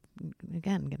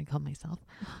again going to kill myself.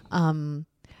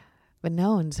 But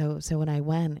no, and so when I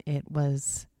went, it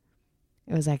was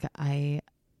like it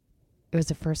was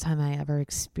the first time I ever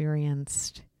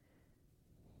experienced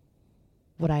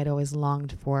what I'd always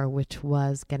longed for, which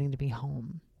was getting to be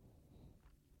home.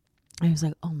 I was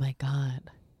like, oh my God,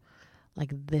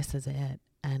 like this is it.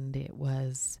 And it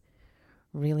was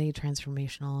really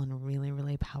transformational and really,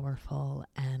 really powerful.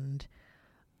 And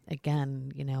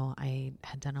again, I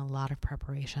had done a lot of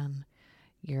preparation.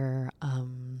 You're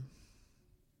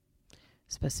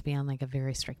supposed to be on like a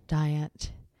very strict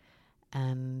diet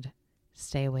and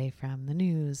stay away from the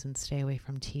news and stay away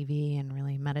from TV and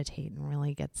really meditate and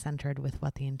really get centered with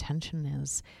what the intention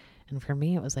is. And for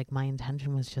me, it was like my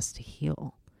intention was just to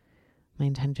heal. My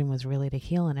intention was really to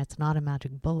heal, and it's not a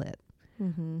magic bullet,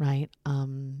 right?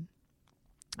 And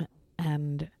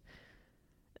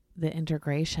the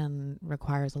integration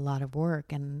requires a lot of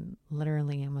work, and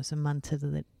literally almost a month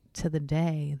to the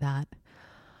day that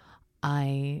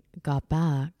I got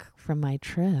back from my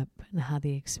trip and had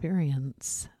the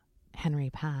experience, Henry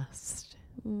passed.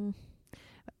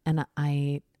 And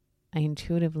I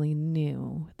intuitively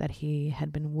knew that he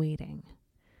had been waiting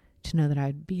to know that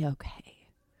I'd be okay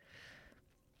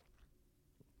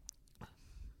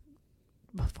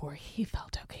before he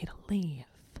felt okay to leave.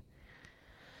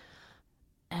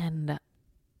 And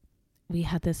we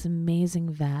had this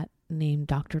amazing vet named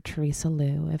Dr. Teresa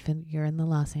Liu. If you're in the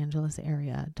Los Angeles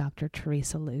area, Dr.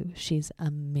 Teresa Liu, she's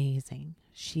amazing.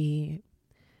 He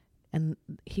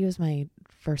was my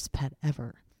first pet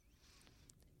ever.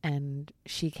 And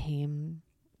she came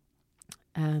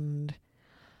and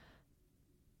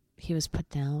he was put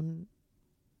down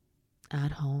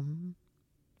at home.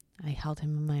 I held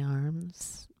him in my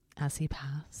arms as he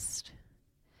passed.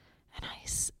 And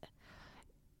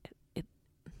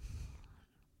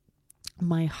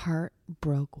my heart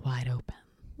broke wide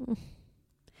open.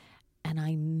 And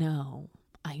I know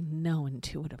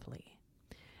intuitively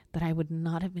that I would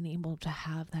not have been able to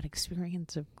have that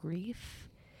experience of grief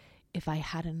if I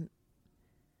hadn't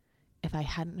have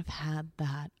had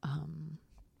that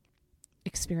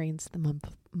experience the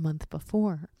month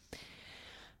before.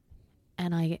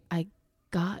 And I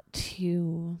got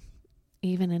to,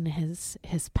 even in his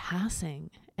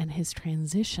passing and his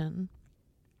transition,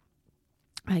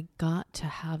 I got to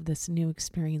have this new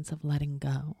experience of letting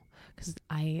go, because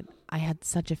I had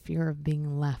such a fear of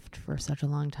being left for such a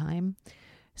long time.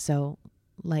 So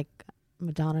like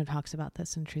Madonna talks about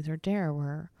this in Truth or Dare,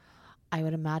 where I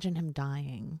would imagine him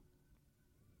dying,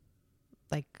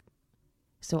 like,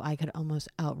 so I could almost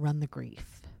outrun the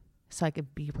grief, so I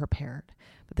could be prepared.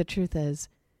 But the truth is,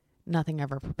 nothing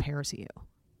ever prepares you.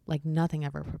 Like, nothing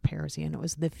ever prepares you. And it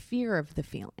was the fear of the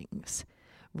feelings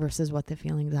versus what the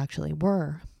feelings actually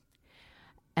were.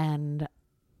 And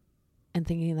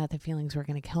thinking that the feelings were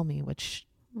going to kill me, which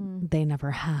they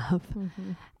never have.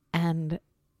 Mm-hmm. And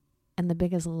the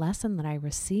biggest lesson that I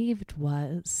received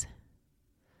was,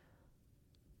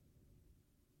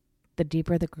 the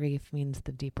deeper the grief means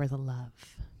the deeper the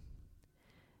love.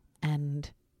 And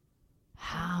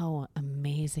how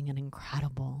amazing and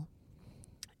incredible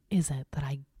is it that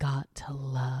I got to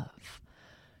love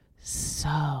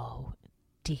so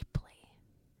deeply,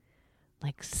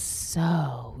 like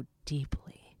so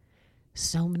deeply.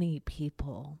 So many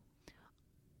people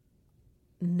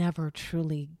never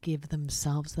truly give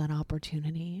themselves that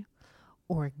opportunity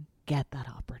or get that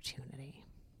opportunity.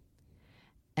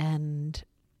 And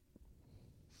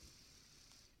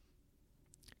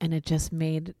it just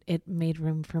made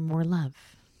room for more love.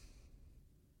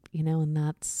 You know, and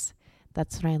that's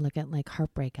what I look at like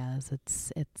heartbreak as.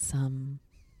 It's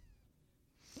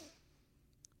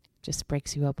just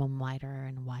breaks you open wider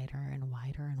and wider and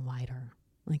wider and wider.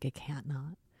 Like it can't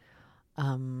not.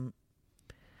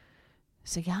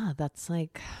 So yeah, that's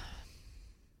like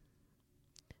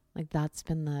that's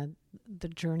been the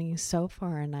journey so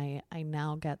far, and I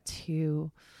now get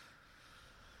to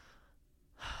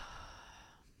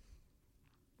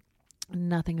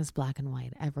nothing is black and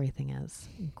white. Everything is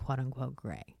quote unquote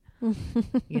gray.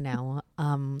 You know,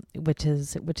 which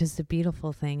is the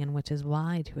beautiful thing, and which is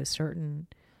why to a certain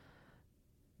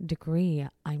degree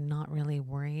I'm not really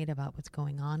worried about what's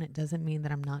going on. It doesn't mean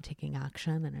that I'm not taking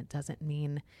action, and it doesn't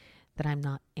mean that I'm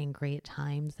not angry at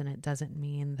times, and it doesn't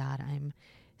mean that I'm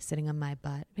sitting on my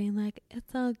butt being like,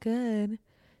 it's all good,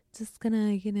 just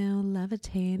gonna, you know,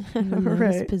 levitate in the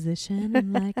lotus position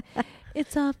and like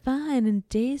it's all fine and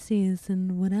daisies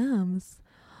and what else.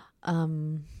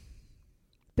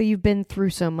 But you've been through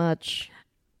so much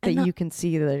that not, you can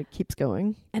see that it keeps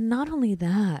going. And not only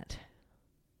that,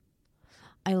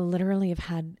 I literally have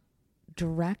had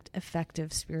direct,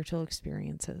 effective spiritual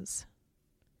experiences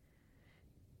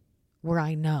where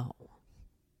I know.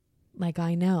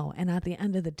 And at the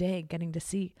end of the day, getting to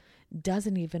see, does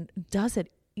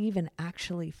it even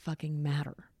actually fucking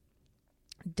matter?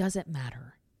 Does it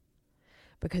matter?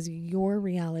 Because your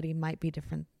reality might be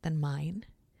different than mine,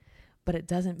 but it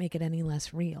doesn't make it any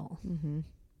less real. Mm-hmm.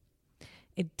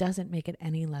 It doesn't make it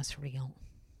any less real.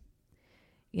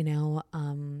 You know,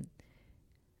 and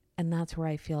that's where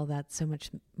I feel that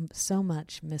so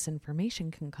much misinformation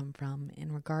can come from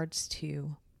in regards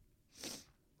to,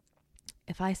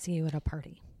 if I see you at a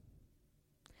party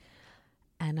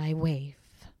and I wave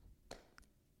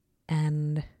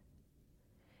and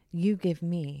you give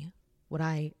me what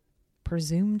I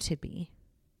presume to be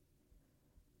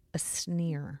a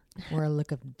sneer or a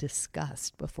look of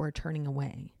disgust before turning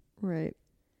away. Right.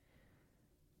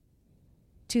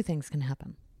 Two things can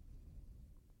happen.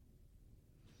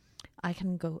 I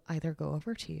can either go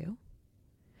over to you,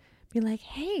 be like,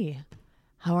 hey,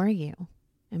 how are you?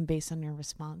 And based on your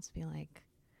response, be like,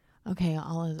 okay,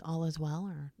 all is well,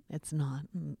 or it's not.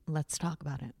 Let's talk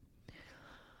about it.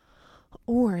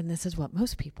 Or, and this is what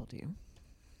most people do.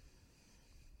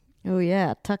 Oh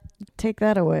yeah, take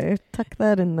that away. Tuck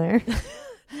that in there.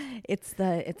 It's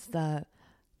the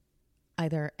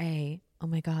either A, oh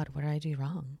my God, what did I do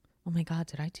wrong? Oh my God,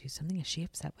 did I do something? Is she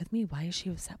upset with me? Why is she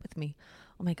upset with me?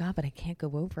 Oh my God, but I can't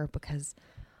go over because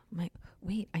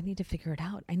wait, I need to figure it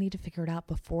out. I need to figure it out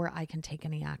before I can take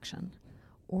any action.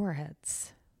 Or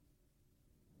it's,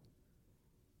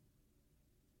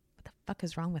 what the fuck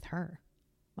is wrong with her?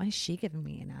 Why is she giving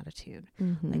me an attitude?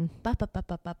 Like,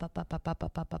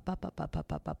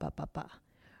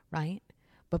 right?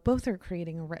 But both are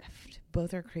creating a rift.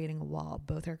 Both are creating a wall.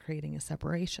 Both are creating a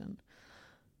separation.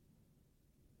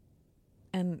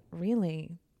 And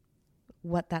really,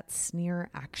 what that sneer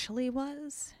actually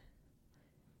was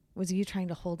you trying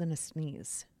to hold in a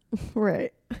sneeze.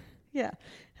 Right. Yeah.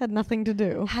 Had nothing to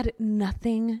do. Had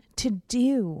nothing to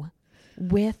do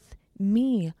with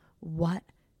me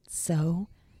whatsoever.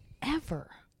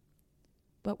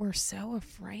 But we're so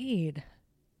afraid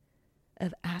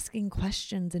of asking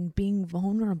questions and being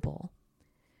vulnerable,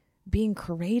 being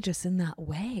courageous in that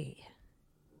way.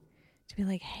 To be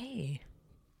like, hey,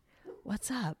 what's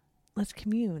up? Let's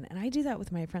commune. And I do that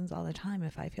with my friends all the time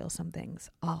if I feel something's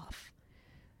off.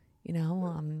 You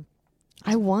know,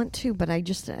 I want to, but I'm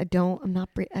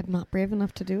not brave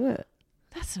enough to do it.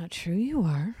 That's not true. You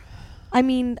are. I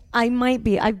mean, I might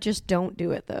be. I just don't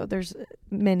do it though. There's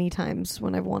many times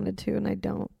when I've wanted to and I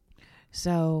don't.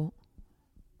 So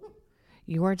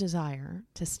your desire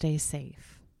to stay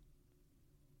safe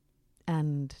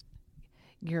and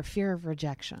your fear of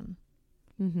rejection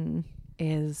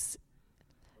is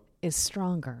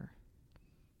stronger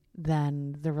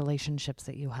than the relationships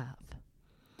that you have.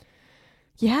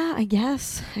 Yeah, I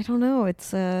guess. I don't know.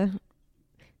 It's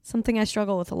something I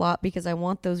struggle with a lot because I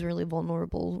want those really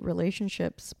vulnerable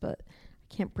relationships, but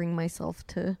I can't bring myself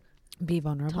to be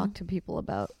vulnerable. Talk to people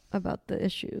about the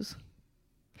issues.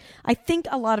 I think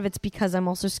a lot of it's because I'm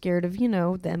also scared of,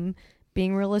 them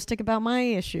being realistic about my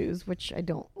issues, which I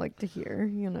don't like to hear,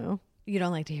 You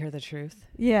don't like to hear the truth?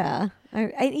 Yeah.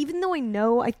 I even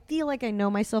though I feel like I know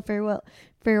myself very well,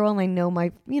 and I know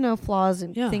my, flaws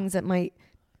and things that might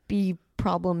be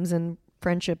problems in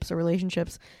friendships or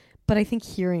relationships, but I think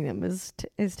hearing them is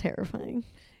terrifying.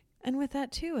 And with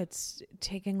that too, it's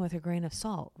taking with a grain of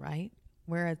salt, right?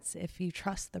 Where it's, if you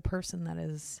trust the person that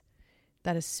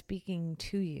is speaking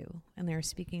to you, and they're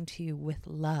speaking to you with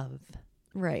love.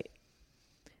 Right.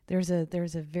 There's a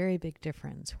very big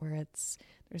difference where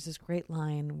there's this great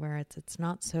line where it's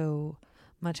not so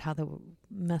much how the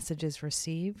message is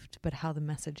received, but how the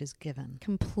message is given.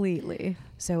 Completely.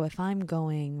 So if I'm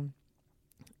going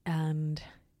and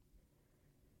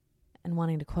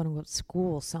wanting to quote unquote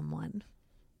school someone,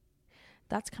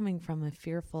 that's coming from a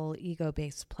fearful,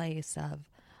 ego-based place of,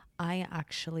 I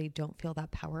actually don't feel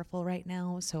that powerful right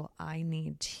now, so I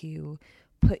need to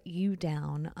put you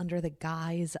down under the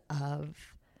guise of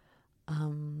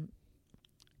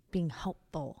being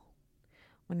helpful,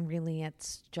 when really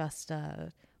it's just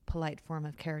a polite form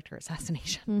of character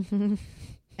assassination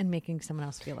and making someone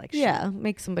else feel like shit. Yeah,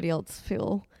 make somebody else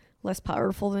feel less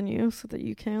powerful than you so that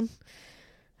you can.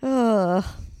 But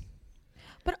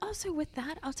also with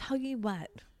that, I'll tell you what.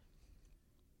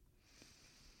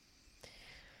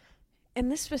 And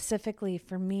this specifically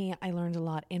for me, I learned a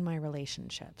lot in my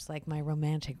relationships, like my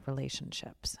romantic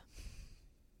relationships.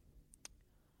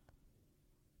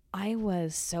 I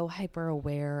was so hyper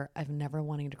aware of never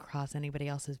wanting to cross anybody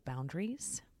else's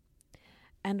boundaries.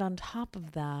 And on top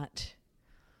of that,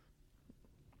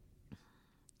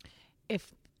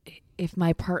 if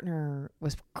my partner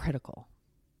was critical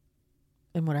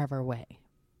in whatever way,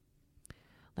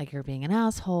 like you're being an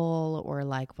asshole, or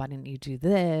like, why didn't you do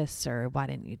this, or why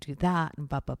didn't you do that,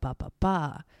 and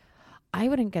I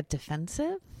wouldn't get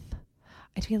defensive.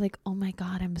 I'd be like, oh my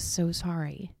God, I'm so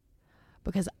sorry.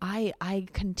 Because I've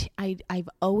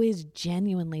always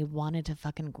genuinely wanted to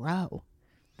fucking grow.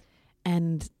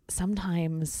 And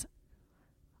sometimes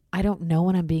I don't know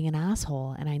when I'm being an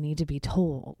asshole and I need to be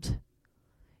told,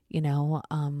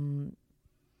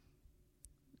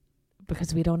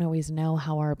 because we don't always know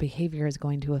how our behavior is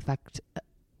going to affect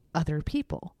other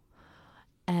people.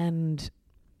 And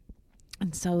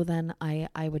so then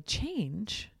I would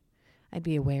change. I'd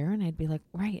be aware and I'd be like,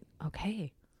 right,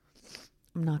 okay.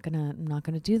 I'm not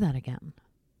gonna do that again.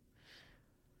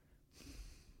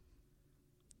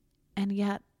 And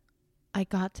yet I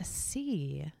got to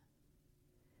see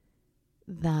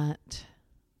that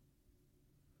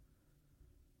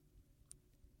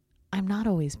I'm not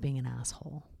always being an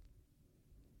asshole.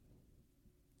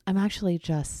 I'm actually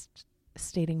just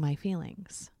stating my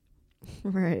feelings.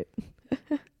 Right.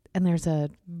 And there's a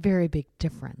very big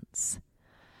difference.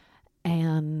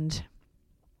 And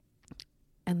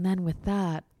then with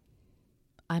that,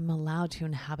 I'm allowed to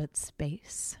inhabit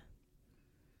space.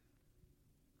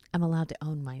 I'm allowed to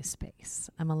own my space.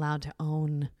 I'm allowed to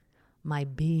own my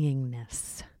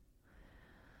beingness.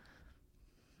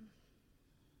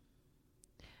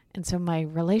 And so my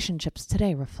relationships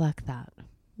today reflect that.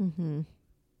 Mm-hmm.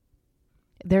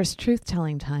 There's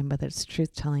truth-telling time, but it's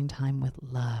truth-telling time with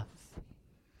love.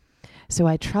 So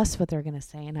I trust what they're going to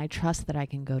say, and I trust that I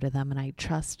can go to them, and I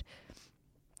trust,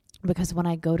 because when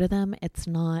I go to them, it's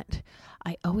not,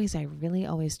 I really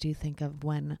always do think of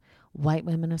when white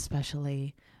women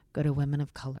especially go to women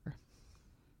of color.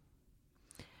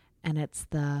 And it's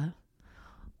the,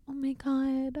 oh my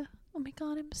God,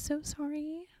 I'm so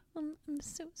sorry. I'm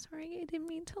so sorry. I didn't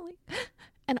mean to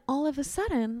and all of a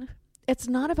sudden, it's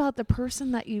not about the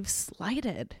person that you've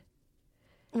slighted.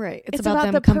 Right. It's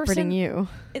about them comforting you.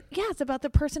 It's about the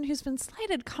person who's been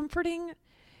slighted comforting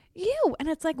you. And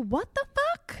it's like, what the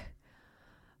fuck?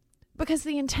 Because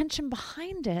the intention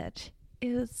behind it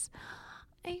is,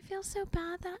 I feel so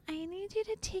bad that I need you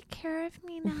to take care of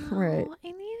me now. Right.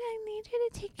 I need you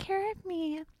to take care of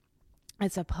me.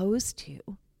 As opposed to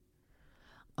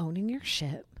owning your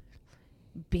shit,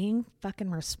 being fucking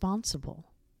responsible,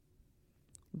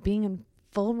 being in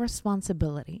full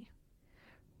responsibility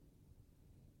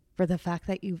for the fact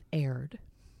that you've erred,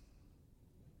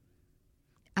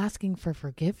 asking for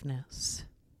forgiveness,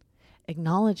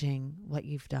 acknowledging what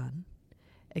you've done,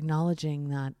 acknowledging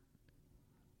that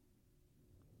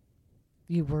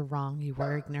you were wrong, you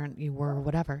were ignorant, you were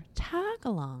whatever. Tag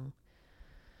along.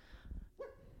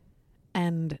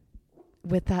 And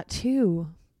with that too,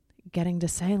 getting to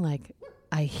say like,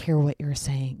 I hear what you're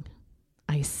saying.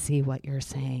 I see what you're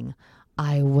saying.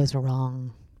 I was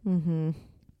wrong. Mm-hmm.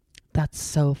 That's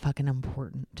so fucking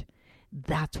important.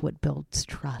 That's what builds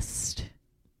trust.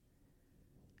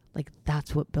 Like,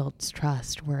 that's what builds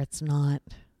trust, where it's not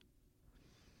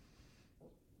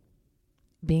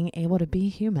being able to be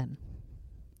human.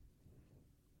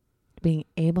 Being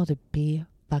able to be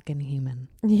fucking human.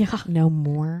 Yeah. No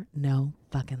more, no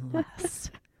fucking less.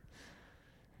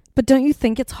 But don't you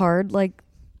think it's hard, like,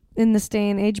 in this day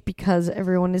and age, because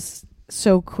everyone is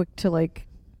so quick to, like,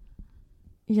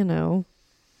 you know,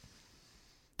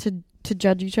 to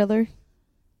judge each other?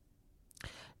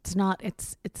 It's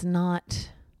not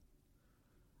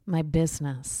my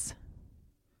business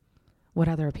what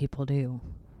other people do.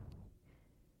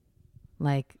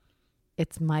 Like,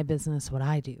 it's my business what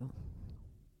I do.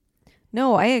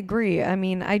 No, I agree. I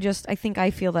mean, I think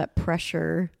I feel that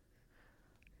pressure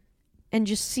and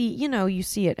just see, you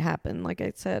see it happen. Like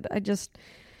I said, I don't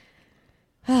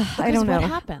know. What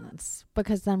happens?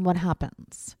 Because then what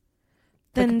happens?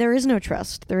 Then there is no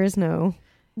trust. There is no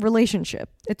relationship.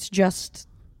 It's just,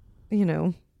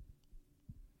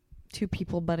 two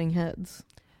people butting heads.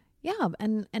 Yeah,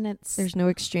 and there's no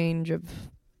exchange of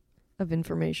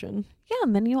information. Yeah,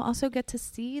 and then you also get to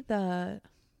see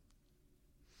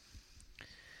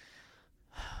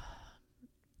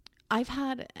I've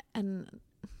had, and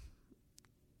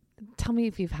tell me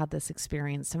if you've had this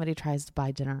experience. Somebody tries to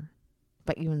buy dinner,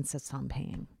 but you insist on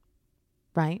paying,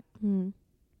 right? Mm.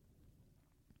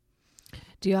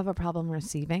 Do you have a problem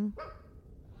receiving?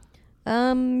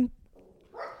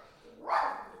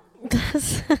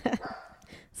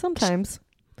 Sometimes.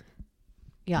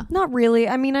 Yeah. Not really.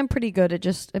 I mean, I'm pretty good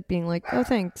at being like, oh,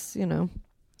 thanks,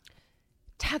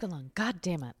 Tag along. God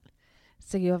damn it.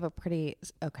 So you have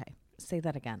okay. Say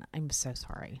that again. I'm so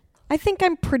sorry. I think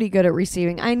I'm pretty good at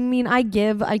receiving. I mean, I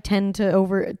tend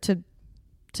to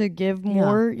give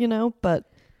more,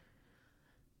 but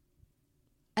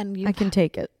and I can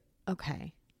take it.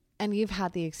 Okay. And you've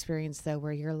had the experience though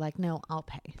where you're like, no, I'll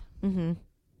pay. Mm-hmm.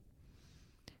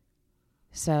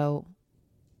 So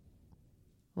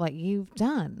what you've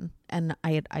done, and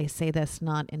I say this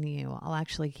not in you, I'll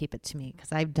actually keep it to me,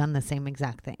 because I've done the same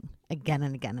exact thing again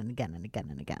and again and again and again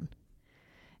and again.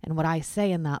 And what I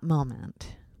say in that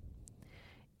moment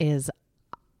is,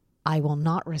 I will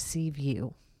not receive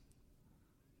you.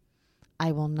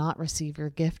 I will not receive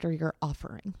your gift or your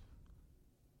offering.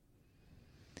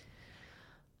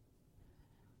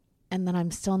 And then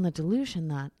I'm still in the delusion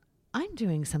that I'm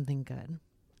doing something good.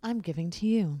 I'm giving to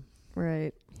you.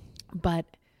 Right. But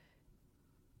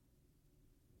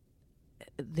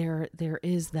there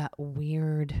is that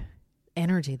weird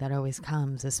energy that always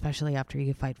comes, especially after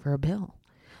you fight for a bill,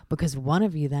 because one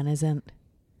of you then isn't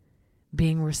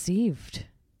being received,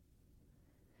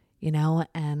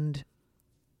 and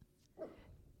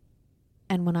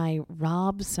when I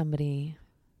rob somebody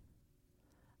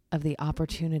of the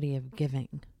opportunity of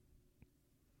giving,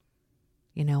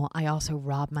 I also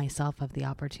rob myself of the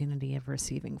opportunity of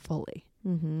receiving fully.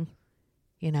 Mm-hmm.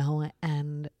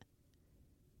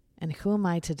 And who am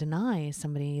I to deny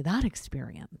somebody that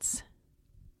experience?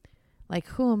 Like,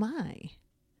 who am I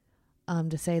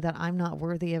to say that I'm not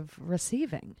worthy of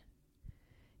receiving?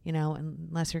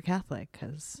 Unless you're Catholic,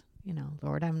 because,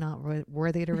 Lord, I'm not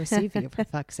worthy to receive you, for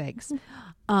fuck's sakes.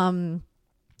 And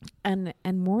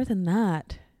more than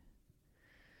that,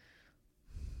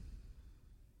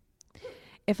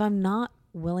 if I'm not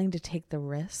willing to take the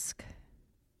risk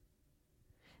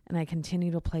and I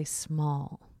continue to play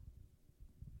small,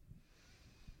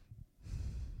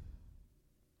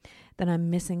 then I'm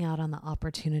missing out on the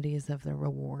opportunities of the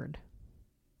reward.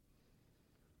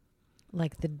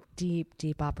 Like the deep,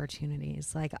 deep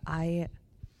opportunities. Like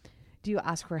do you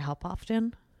ask for help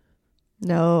often?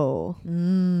 No.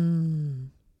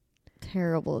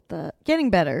 Terrible at that. Getting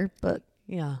better, but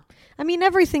yeah. I mean,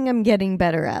 everything I'm getting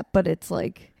better at, but it's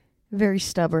like very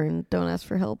stubborn. Don't ask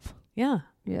for help. Yeah.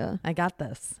 Yeah. I got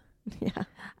this. Yeah.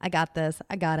 I got this.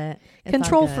 I got it. It's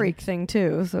Control all good. freak thing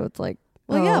too. So it's like,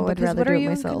 well, yeah, I'd rather do it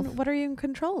myself. What are you in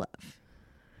control of?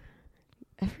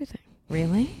 Everything.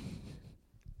 Really?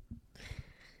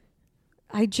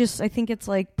 I think it's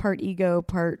like part ego,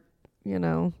 part,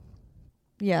 not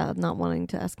wanting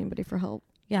to ask anybody for help.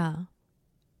 Yeah.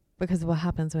 Because what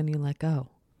happens when you let go?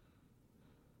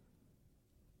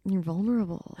 You're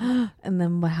vulnerable. And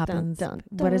then what happens? Dun,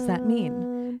 dun, what does that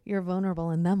mean? dun. You're vulnerable,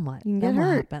 and then what? You can then get what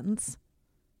hurt. happens?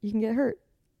 You can get hurt.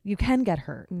 You can get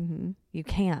hurt. Mm-hmm. You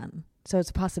can. So it's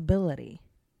a possibility.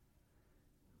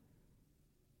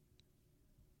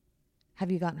 Have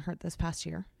you gotten hurt this past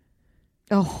year?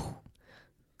 Oh,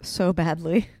 so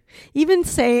badly. Even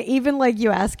like you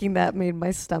asking that made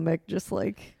my stomach just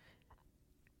like.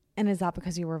 And is that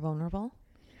because you were vulnerable?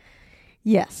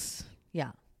 Yes.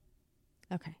 Yeah.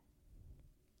 Okay.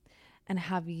 And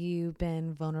have you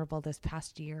been vulnerable this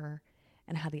past year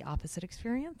and had the opposite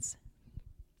experience?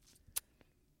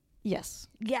 Yes.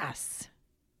 Yes.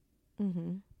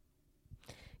 Mm-hmm.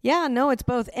 Yeah, no, it's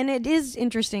both. And it is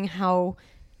interesting how,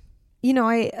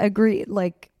 I agree.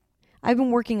 Like, I've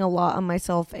been working a lot on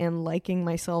myself and liking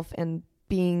myself and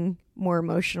being more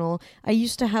emotional. I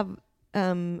used to have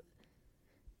a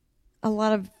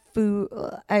lot of food.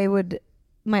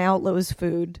 My outlet was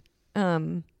food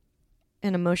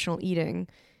and emotional eating.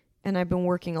 And I've been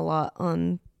working a lot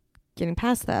on getting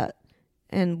past that.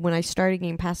 And when I started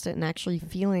getting past it and actually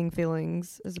feeling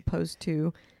feelings as opposed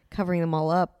to covering them all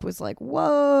up was like,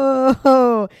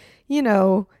 whoa,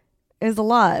 is a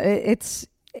lot.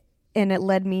 And it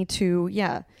led me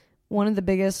to, one of the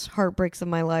biggest heartbreaks of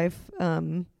my life,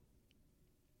 and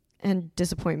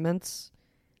disappointments,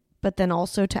 but then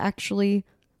also to actually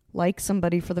like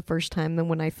somebody for the first time than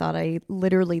when I thought I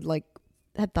literally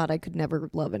had thought I could never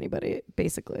love anybody,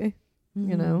 basically,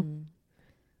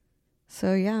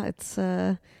 So yeah, it's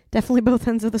definitely both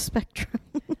ends of the spectrum.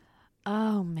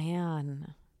 Oh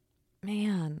man.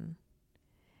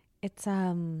 It's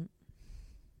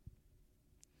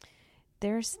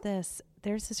there's this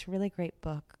really great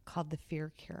book called The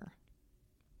Fear Cure.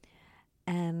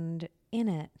 And in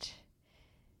it,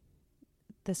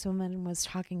 this woman was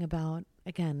talking about,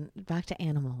 again, back to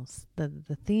animals. The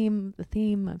theme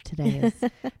of today is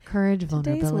courage,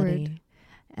 vulnerability,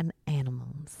 and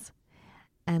animals.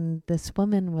 And this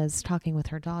woman was talking with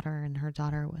her daughter, and her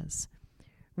daughter was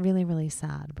really, really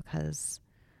sad because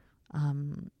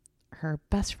her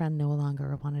best friend no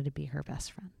longer wanted to be her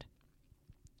best friend.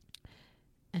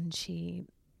 And she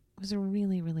was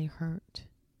really, really hurt.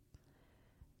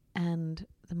 And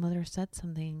the mother said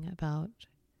something about,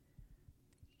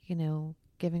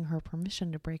 giving her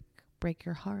permission to break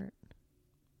your heart.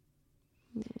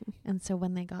 And so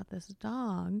when they got this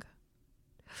dog,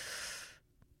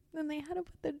 then they had to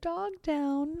put the dog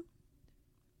down.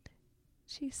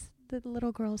 The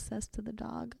little girl says to the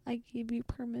dog, I gave you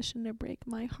permission to break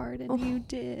my heart, and you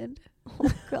did.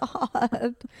 Oh,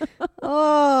 God.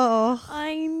 Oh.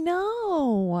 I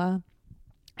know.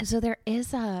 So there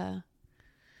is I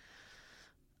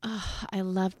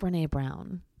love Brene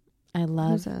Brown.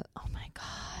 Who's that? Oh, my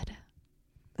God.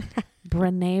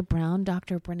 Brene Brown,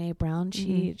 Dr. Brene Brown.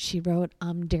 She wrote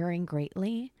Daring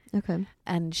Greatly. Okay.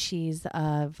 And she's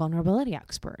a vulnerability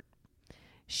expert.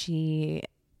 She's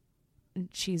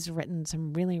written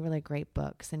some really, really great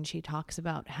books, and she talks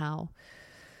about how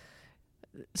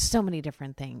so many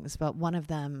different things, but one of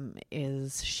them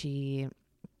is she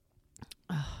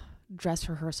dress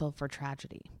rehearsal for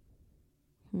tragedy,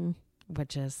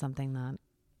 which is something that,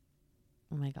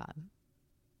 oh my God,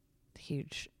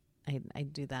 huge. I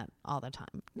do that all the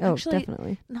time. Oh, actually,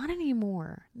 definitely. Not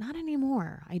anymore.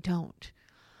 I don't.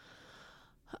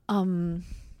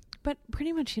 But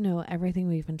pretty much, everything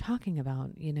we've been talking about,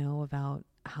 about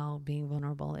how being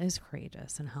vulnerable is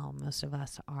courageous and how most of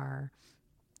us are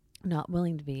not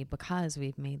willing to be because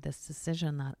we've made this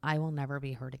decision that I will never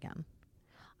be hurt again.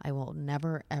 I will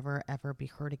never, ever, ever be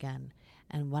hurt again.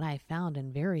 And what I found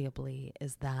invariably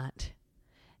is that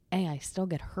A, I still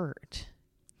get hurt,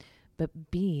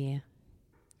 but B,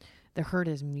 the hurt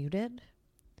is muted.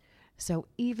 So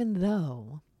even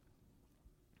though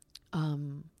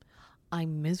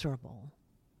I'm miserable,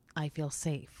 I feel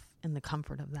safe in the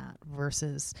comfort of that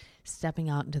versus stepping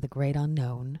out into the great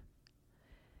unknown,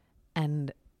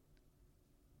 and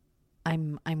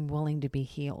I'm willing to be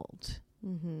healed.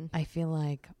 Mm-hmm. I feel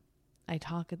like I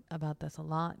talk about this a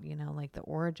lot, like the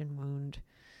origin wound,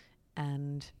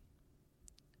 and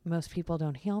most people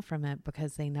don't heal from it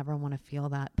because they never want to feel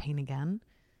that pain again.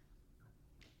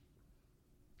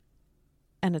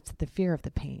 And it's the fear of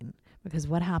the pain, because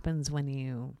what happens when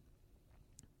you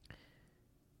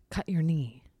cut your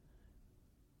knee?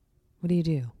 What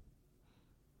do?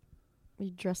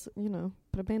 You dress,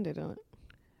 put a Band-Aid on it.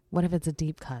 What if it's a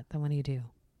deep cut? Then what do you do?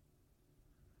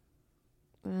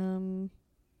 Well,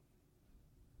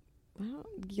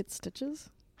 you get stitches.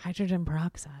 Hydrogen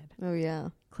peroxide. Oh, yeah.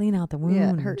 Clean out the wound.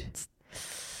 Yeah, it hurts.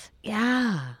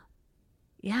 Yeah.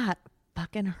 Yeah, it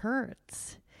fucking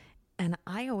hurts. And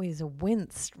I always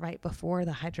winced right before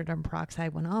the hydrogen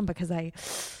peroxide went on because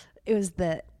it was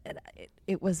the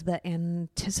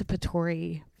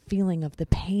anticipatory feeling of the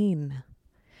pain.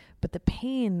 But the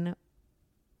pain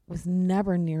was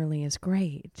never nearly as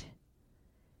great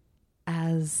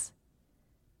as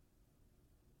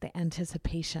the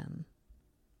anticipation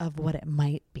of what it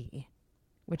might be,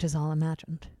 which is all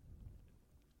imagined.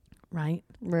 Right?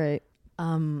 Right.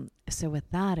 So with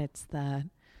that, it's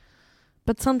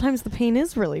but sometimes the pain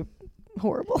is really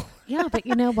horrible. Yeah, but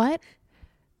you know what?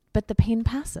 But the pain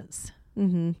passes.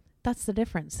 Mm-hmm. That's the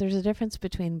difference. There's a difference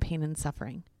between pain and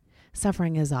suffering.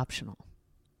 Suffering is optional.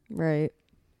 Right.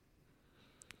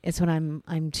 It's when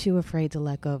I'm too afraid to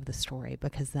let go of the story,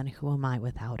 because then who am I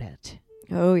without it?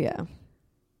 Oh, yeah.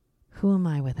 Who am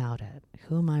I without it?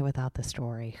 Who am I without the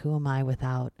story? Who am I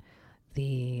without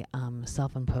the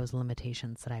self-imposed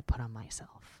limitations that I put on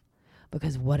myself?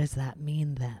 Because what does that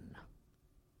mean then?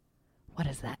 What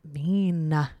does that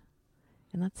mean? And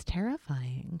that's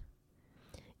terrifying.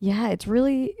 Yeah, it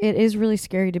is really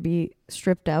scary to be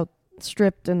stripped,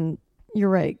 and you're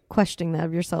right, questioning that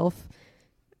of yourself.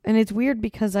 And it's weird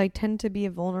because I tend to be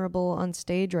vulnerable on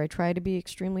stage, or I try to be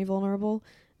extremely vulnerable.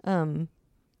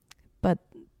 But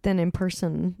then in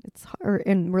person, or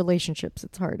in relationships,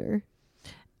 it's harder.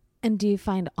 And do you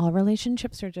find all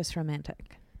relationships or just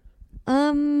romantic?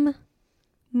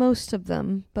 Most of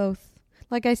them, both.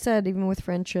 Like I said, even with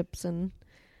friendships, and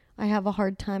I have a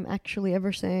hard time actually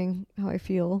ever saying how I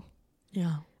feel.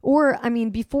 Yeah. Or, I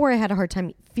mean, before I had a hard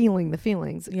time feeling the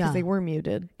feelings because they were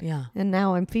muted. Yeah. And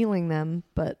now I'm feeling them,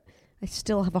 but I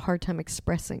still have a hard time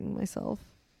expressing myself.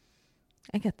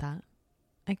 I get that.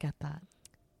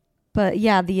 But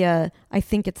yeah, I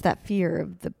think it's that fear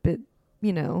of the bit,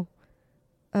 not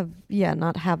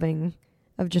having,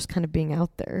 of just kind of being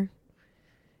out there.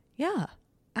 Yeah,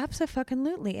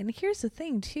 abso-fucking-lutely. And here's the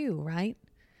thing too, right?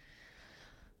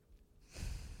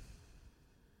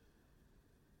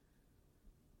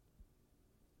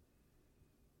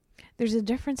 There's a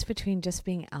difference between just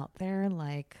being out there,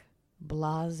 like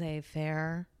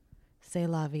blasé-faire, c'est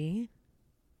la vie,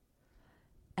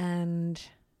 and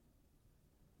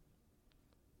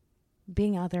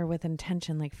being out there with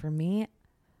intention. Like for me,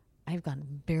 I've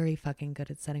gotten very fucking good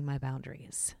at setting my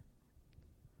boundaries.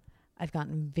 I've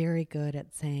gotten very good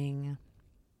at saying,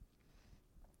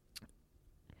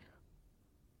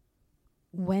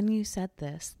 when you said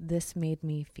this made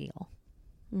me feel.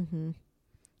 Mm-hmm.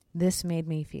 This made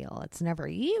me feel. It's never,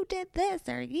 you did this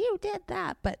or you did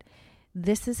that, but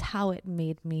this is how it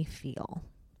made me feel.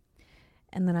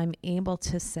 And then I'm able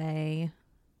to say,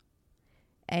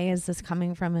 A, is this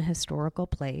coming from a historical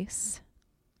place?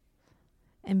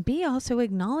 And B, also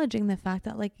acknowledging the fact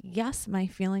that, like, yes, my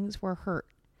feelings were hurt.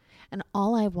 And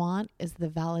all I want is the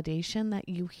validation that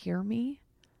you hear me.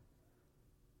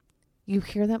 You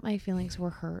hear that my feelings were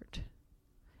hurt.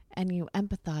 And you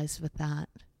empathize with that.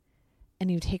 And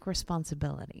you take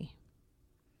responsibility.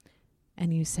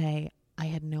 And you say, I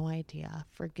had no idea.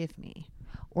 Forgive me.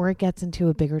 Or it gets into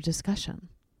a bigger discussion.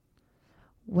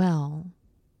 Well,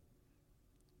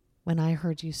 when I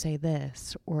heard you say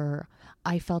this, or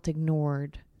I felt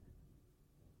ignored,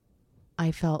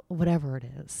 I felt whatever it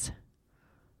is.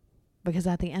 Because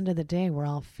at the end of the day, we're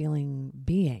all feeling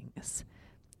beings.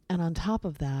 And on top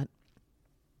of that,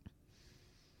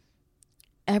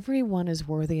 everyone is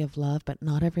worthy of love, but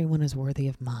not everyone is worthy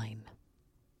of mine.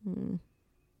 Mm.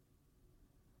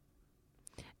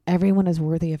 Everyone is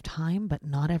worthy of time, but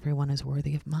not everyone is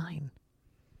worthy of mine.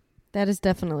 That is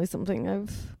definitely something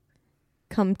I've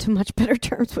come to much better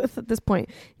terms with at this point.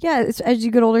 Yeah, it's, as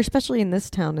you get older, especially in this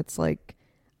town, it's like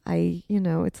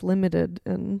it's limited,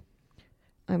 and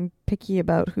I'm picky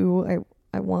about who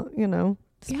I want, to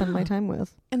spend my time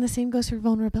with. And the same goes for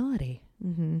vulnerability.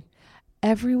 Mm-hmm.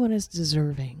 Everyone is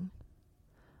deserving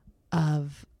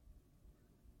of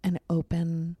an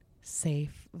open,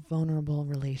 safe, vulnerable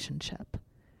relationship,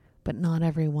 but not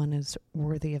everyone is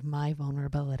worthy of my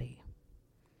vulnerability.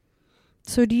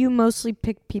 So do you mostly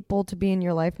pick people to be in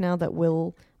your life now that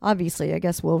will, obviously, I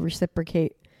guess, will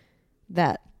reciprocate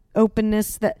that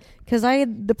openness? Because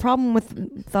the problem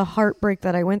with the heartbreak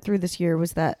that I went through this year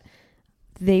was that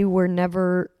they were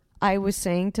never, I was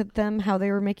saying to them how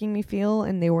they were making me feel,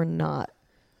 and they would not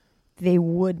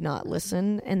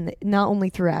listen. And not only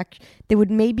through action, they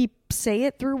would maybe say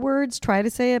it through words, try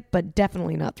to say it, but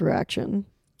definitely not through action.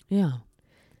 Yeah.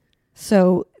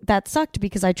 So that sucked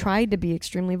because I tried to be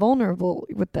extremely vulnerable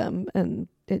with them, and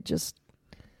it just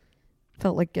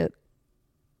felt like it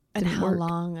And didn't how work.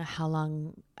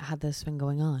 long had this been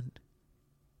going on?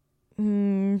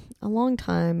 A long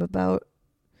time, about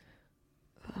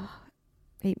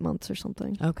 8 months or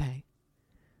something. Okay.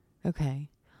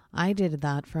 I did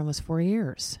that for almost 4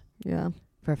 years. Yeah.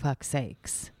 For fuck's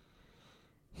sakes.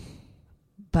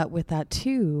 But with that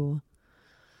too,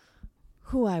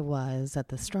 who I was at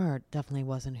the start definitely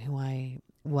wasn't who I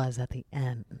was at the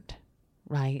end,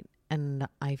 right? And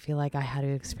I feel like I had to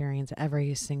experience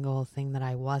every single thing that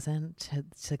I wasn't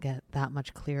to get that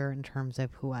much clearer in terms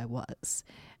of who I was.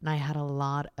 And I had a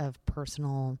lot of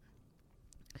personal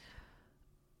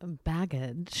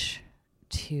baggage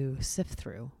to sift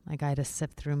through. Like I had to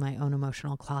sift through my own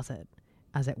emotional closet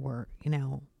as it were,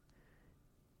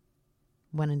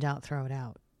 when in doubt, throw it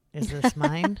out. Is this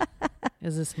mine?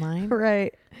 Is this mine?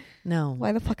 Right. No.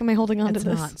 Why the fuck am I holding on to this?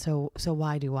 It's not. So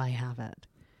why do I have it?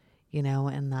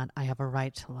 And that I have a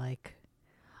right to I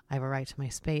have a right to my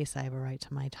space. I have a right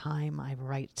to my time. I have a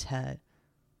right to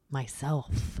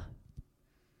myself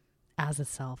as a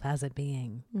self, as a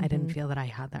being. I didn't feel that I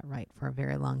had that right for a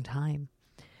very long time.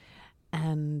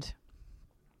 And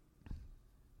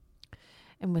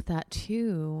with that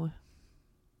too,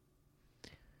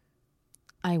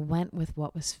 I went with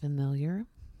what was familiar.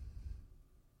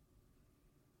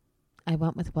 I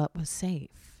went with what was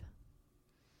safe.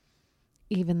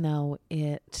 Even though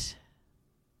it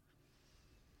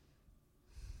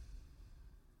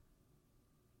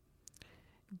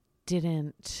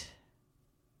didn't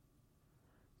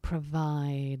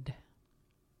provide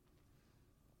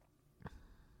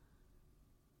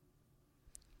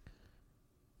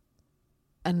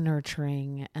a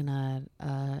nurturing and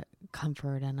a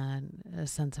comfort and a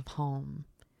sense of home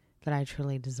that I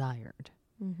truly desired.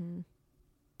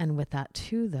 And with that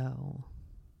too, though,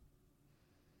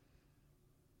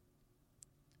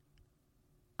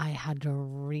 I had to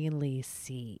really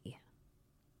see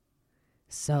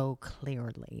so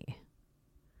clearly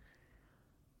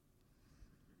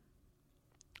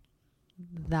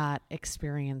that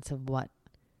experience of what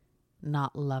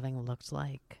not loving looked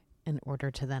like in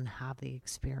order to then have the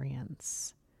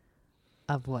experience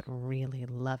of what really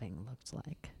loving looked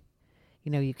like.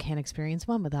 You can't experience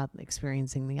one without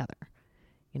experiencing the other.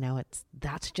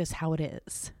 That's just how it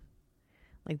is.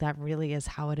 That really is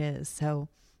how it is. So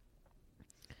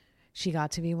she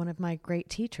got to be one of my great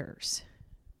teachers.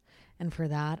 And for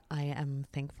that, I am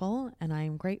thankful and I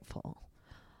am grateful.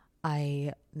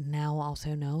 I now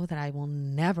also know that I will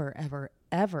never, ever,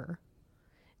 ever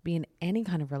be in any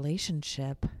kind of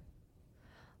relationship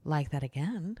like that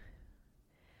again.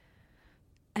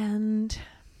 And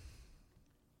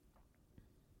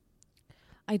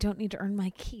I don't need to earn my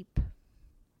keep.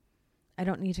 I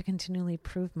don't need to continually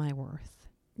prove my worth.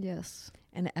 Yes.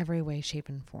 In every way, shape,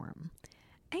 and form.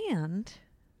 And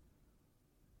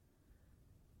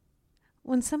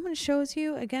when someone shows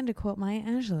you, again, to quote Maya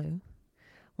Angelou,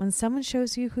 when someone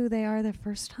shows you who they are the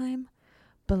first time,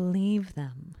 believe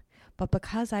them. But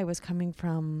because I was coming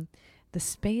from the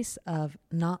space of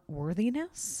not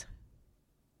worthiness,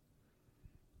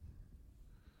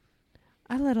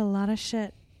 I let a lot of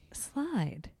shit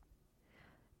slide.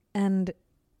 And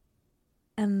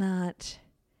that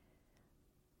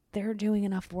they're doing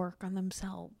enough work on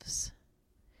themselves.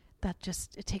 That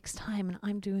it takes time, and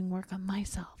I'm doing work on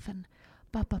myself, and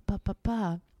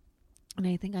And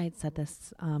I think I had said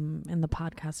this in the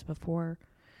podcast before.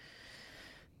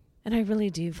 And I really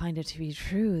do find it to be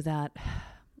true that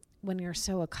when you're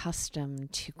so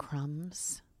accustomed to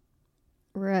crumbs.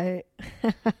 Right.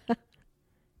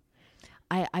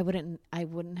 I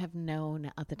wouldn't have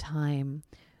known at the time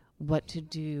what to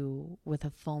do with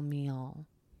a full meal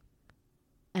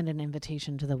and an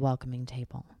invitation to the welcoming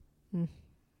table.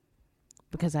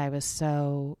 Because I was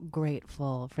so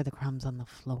grateful for the crumbs on the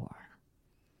floor.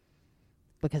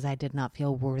 Because I did not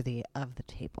feel worthy of the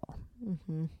table.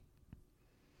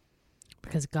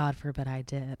 Because God forbid I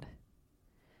did.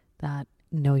 That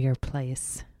know your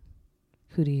place.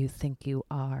 Who do you think you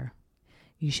are?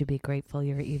 You should be grateful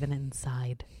you're even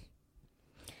inside.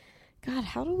 God,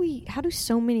 how do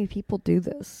so many people do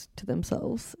this to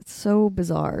themselves? It's so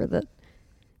bizarre that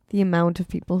the amount of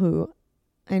people who,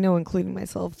 I know including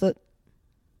myself,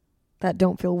 that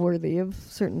don't feel worthy of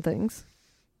certain things.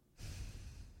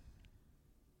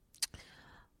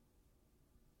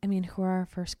 I mean, who are our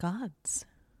first gods?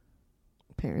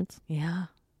 Parents. Yeah.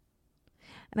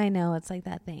 And I know it's like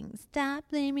that thing. Stop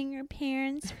blaming your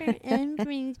parents for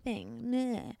everything.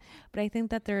 Nah. But I think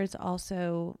that there's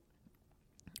also,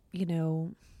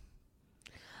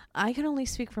 I can only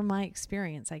speak from my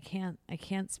experience. I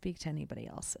can't speak to anybody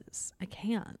else's. I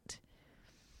can't.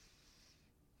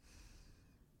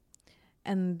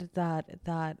 And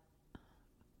that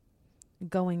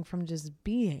going from just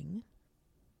being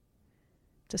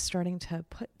to starting to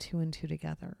put two and two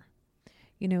together.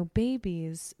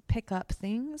 Babies pick up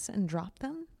things and drop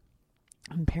them.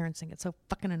 And parents think it's so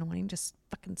fucking annoying. Just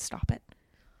fucking stop it.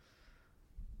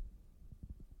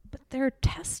 But they're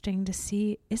testing to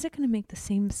see, is it going to make the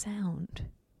same sound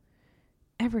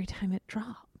every time it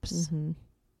drops? Then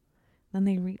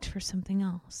they reach for something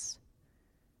else.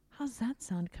 How's that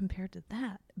sound compared to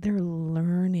that? They're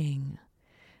learning.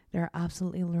 They're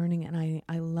absolutely learning. And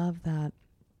I love that.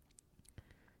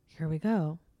 Here we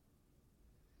go.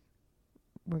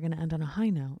 We're going to end on a high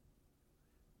note.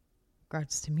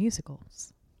 Regards to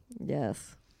musicals.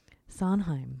 Yes.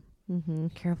 Sondheim. Mm-hmm.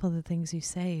 Careful the things you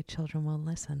say, children will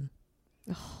listen.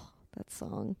 Oh, that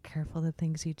song. Careful the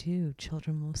things you do,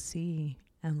 children will see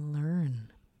and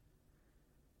learn.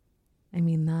 I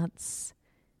mean, that's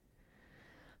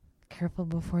careful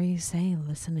before you say,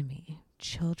 listen to me.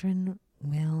 Children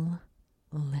will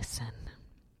listen.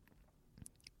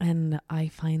 And I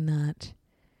find that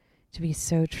to be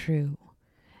so true.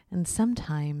 And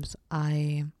sometimes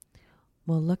I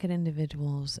will look at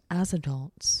individuals as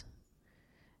adults,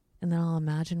 and then I'll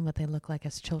imagine what they look like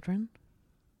as children.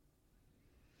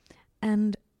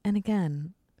 And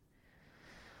again,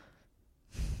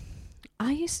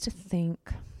 I used to think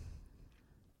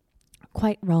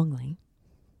quite wrongly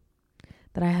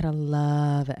that I had to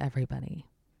love everybody.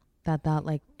 That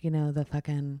like, you know, the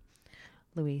fucking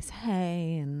Louise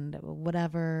Hay and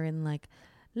whatever, and like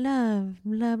love,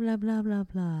 blah, blah, blah, blah,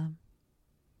 blah.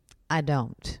 I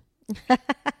don't.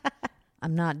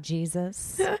 I'm not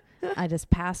Jesus. I just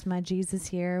passed my Jesus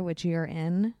here, which you're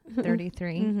in,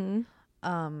 33.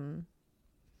 Mm-hmm.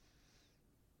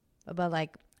 But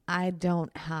like, I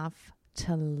don't have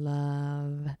to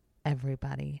love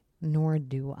everybody, nor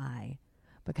do I,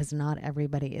 because not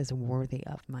everybody is worthy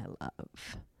of my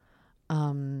love.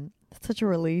 That's such a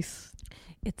release.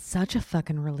 It's such a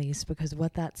fucking release, because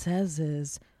what that says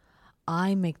is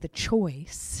I make the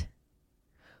choice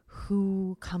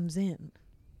who comes in.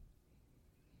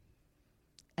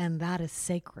 And that is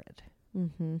sacred.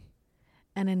 Mm-hmm.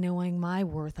 And in knowing my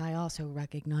worth, I also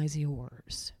recognize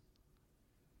yours.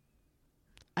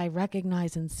 I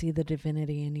recognize and see the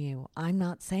divinity in you. I'm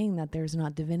not saying that there's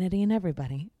not divinity in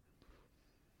everybody.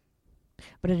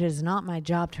 But it is not my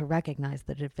job to recognize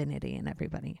the divinity in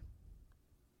everybody.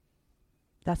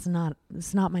 It's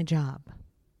not my job.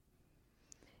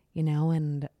 You know,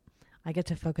 and I get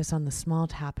to focus on the small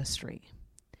tapestry.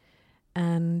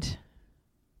 And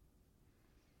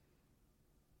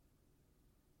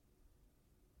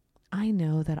I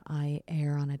know that I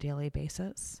err on a daily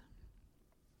basis.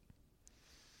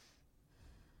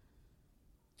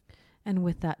 And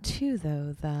with that too,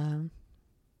 though,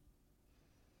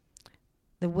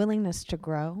 the willingness to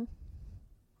grow,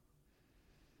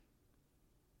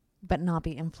 but not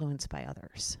be influenced by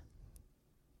others.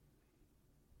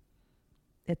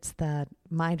 It's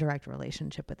my direct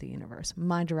relationship with the universe,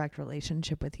 my direct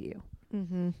relationship with you.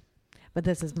 Mm-hmm. But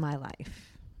this is my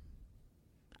life.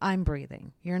 I'm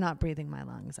breathing. You're not breathing my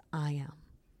lungs. I am.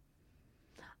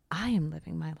 I am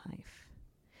living my life.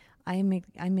 I'm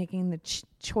making the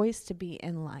choice to be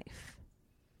in life.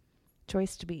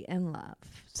 Choice to be in love.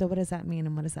 So what does that mean,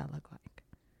 and what does that look like?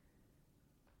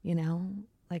 You know?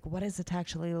 Like, what does it to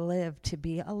actually live to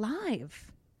be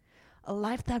alive? A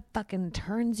life that fucking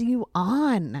turns you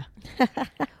on.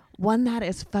 One that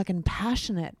is fucking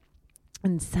passionate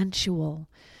and sensual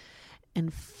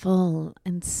and full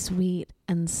and sweet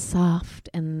and soft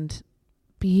and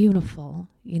beautiful.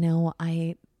 You know,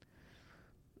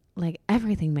 like,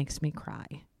 everything makes me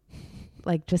cry.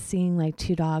 Like, just seeing like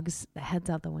two dogs heads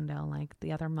out the window, like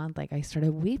the other month, like I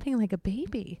started weeping like a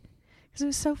baby because it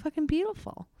was so fucking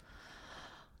beautiful.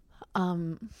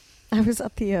 I was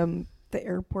at the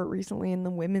airport recently in the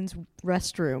women's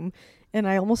restroom, and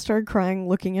I almost started crying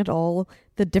looking at all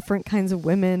the different kinds of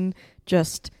women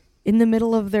just in the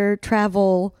middle of their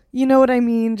travel. You know what I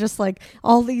mean? Just like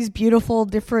all these beautiful,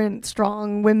 different,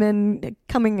 strong women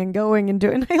coming and going and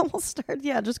doing. I almost started,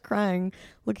 just crying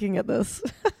looking at this.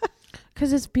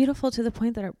 Because it's beautiful to the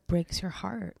point that it breaks your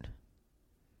heart.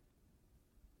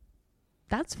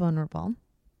 That's vulnerable.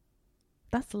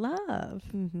 That's love.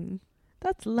 Mm-hmm.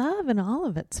 That's love in all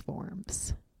of its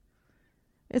forms.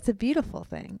 It's a beautiful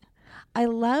thing.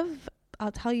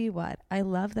 I'll tell you what, I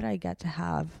love that I get to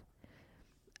have,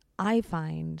 I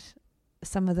find,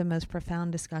 some of the most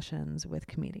profound discussions with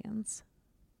comedians.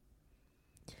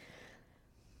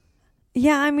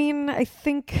 Yeah, I mean, I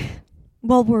think,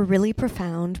 well, we're really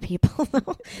profound people.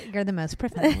 You're the most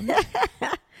profound.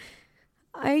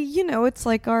 It's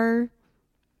like our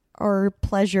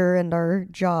pleasure and our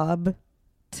job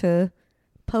to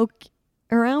poke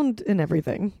around in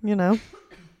everything, you know?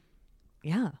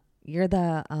 Yeah. You're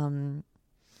the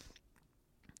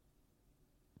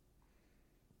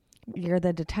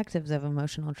detectives of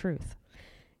emotional truth.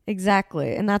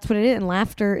 Exactly. And that's what it is. And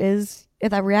laughter is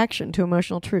that reaction to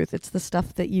emotional truth. It's the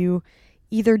stuff that you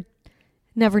either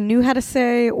never knew how to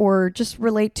say or just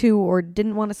relate to or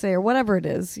didn't want to say or whatever it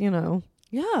is, you know?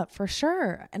 Yeah, for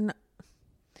sure. And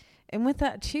with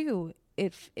that too,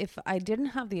 if I didn't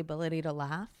have the ability to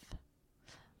laugh,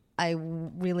 I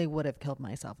really would have killed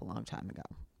myself a long time ago.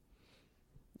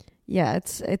 Yeah,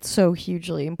 it's so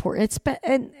hugely important.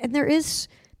 And there's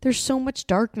so much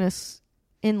darkness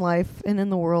in life and in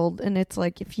the world. And it's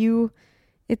like,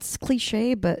 it's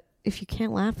cliche, but if you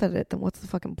can't laugh at it, then what's the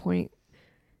fucking point?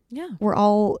 Yeah.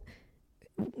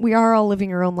 We are all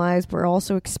living our own lives. We're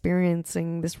also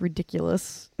experiencing this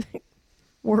ridiculous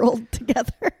world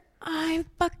together. I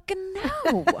fucking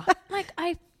know. Like,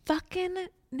 I fucking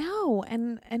know.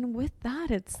 And with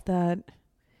that, it's the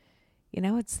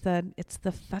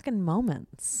fucking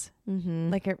moments. Mm-hmm.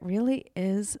 Like, it really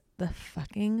is the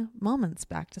fucking moments.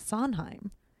 Back to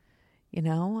Sondheim.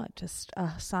 Just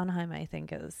Sondheim, I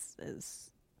think,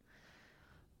 is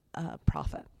a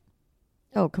prophet.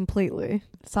 Oh, completely.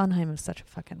 Sondheim is such a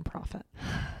fucking prophet.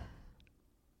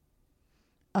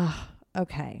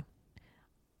 Okay.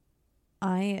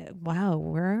 Wow,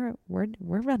 we're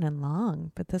running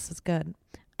long, but this is good.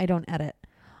 I don't edit.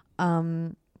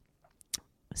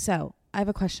 So I have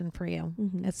a question for you.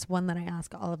 Mm-hmm. It's one that I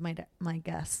ask all of my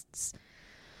guests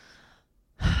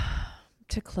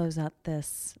to close out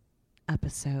this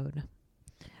episode.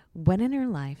 When in your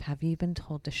life have you been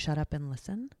told to shut up and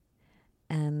listen,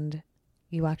 and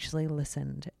you actually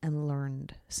listened and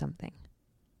learned something?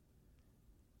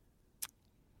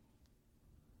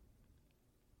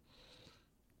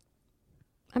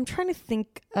 I'm trying to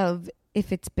think of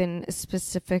if it's been a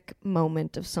specific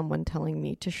moment of someone telling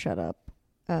me to shut up,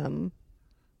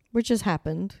 which has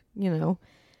happened,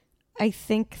 I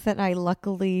think that I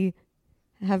luckily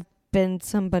have been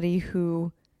somebody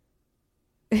who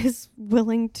is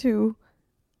willing to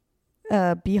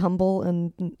be humble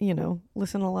and,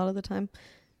 listen a lot of the time.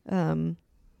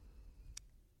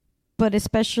 But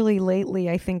especially lately,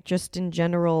 I think just in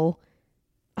general,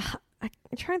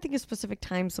 I'm trying to think of specific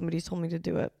times somebody's told me to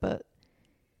do it, but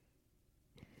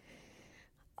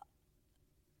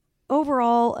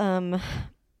overall,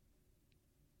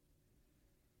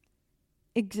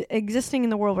 existing in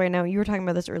the world right now, you were talking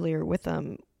about this earlier with,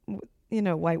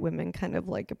 white women kind of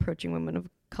like approaching women of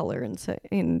color and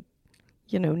saying,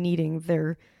 needing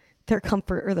their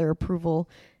comfort or their approval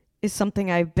is something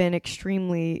I've been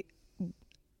extremely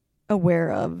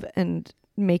aware of and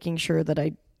making sure that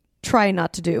I try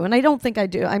not to do. And I don't think I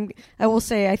do. I will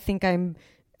say I think I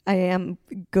am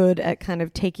good at kind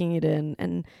of taking it in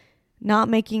and not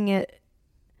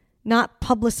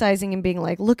publicizing and being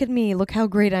like, look at me, look how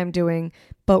great I'm doing,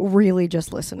 but really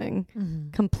just listening,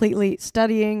 completely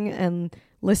studying and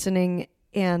listening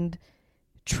and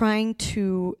trying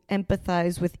to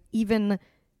empathize with even,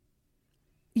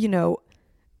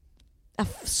 a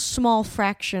small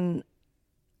fraction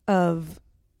of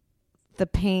the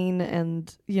pain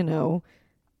and, the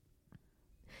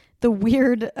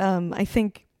weird, I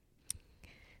think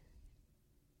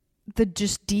the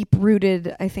just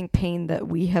deep-rooted, I think, pain that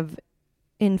we have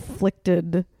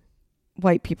inflicted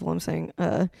white people, I'm saying,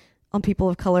 on people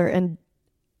of color,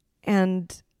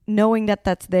 and knowing that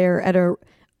that's there at a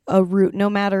root, no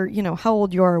matter, how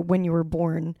old you are when you were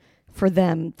born, for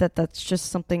them, that's just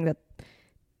something that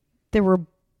they were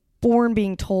born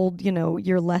being told,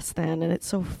 you're less than, and it's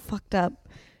so fucked up.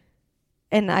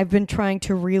 And I've been trying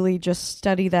to really just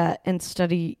study that and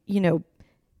study,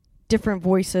 different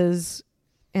voices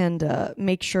and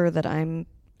make sure that I'm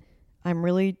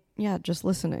really, just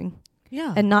listening.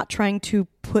 Yeah. And not trying to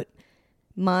put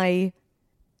my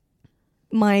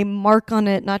mark on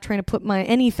it, not trying to put my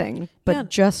anything, but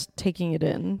just taking it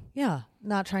in. Yeah.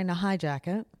 Not trying to hijack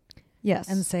it. Yes.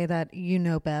 And say that you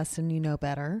know best and you know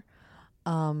better.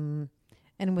 And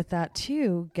with that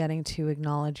too, getting to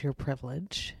acknowledge your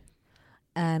privilege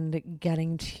and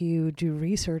getting to do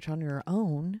research on your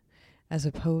own as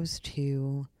opposed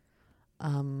to,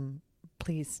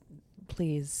 please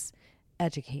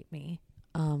educate me,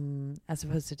 as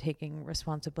opposed to taking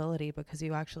responsibility because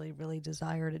you actually really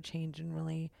desire to change and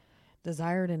really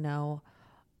desire to know.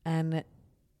 And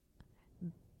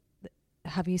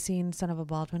have you seen Son of a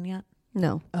Baldwin yet?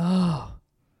 No. Oh,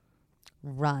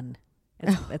 run.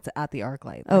 It's at the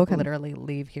ArcLight. Oh, okay. Literally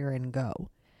leave here and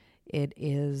go. It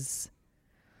is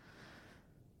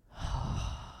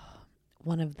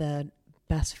one of the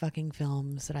best fucking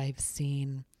films that I've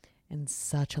seen in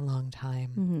such a long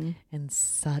time. Mm-hmm. In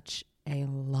such a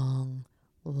long,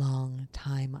 long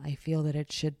time. I feel that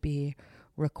it should be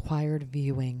required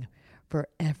viewing for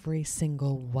every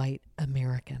single white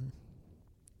American.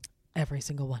 Every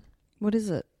single one. What is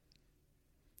it?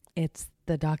 It's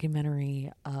the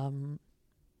documentary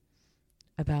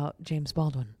about James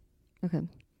Baldwin. Okay.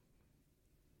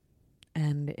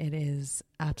 And it is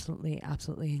absolutely,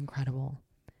 absolutely incredible.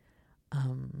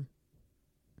 Oh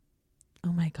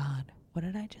my God. What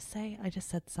did I just say? I just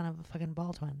said son of a fucking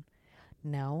Baldwin.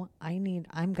 No, I'm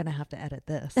going to have to edit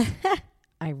this.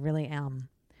 I really am.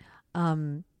 I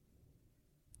am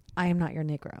not your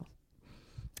Negro.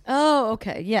 Oh,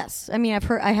 okay. Yes. I mean,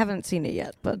 I haven't seen it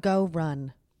yet, but Go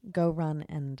run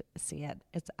and see it.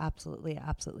 It's absolutely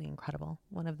incredible.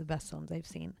 One of the best films I've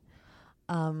seen.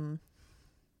 And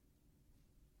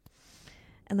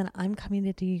then I'm coming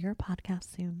to do your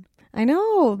podcast soon, I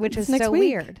know, Which it's is next so week.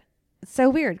 weird. It's so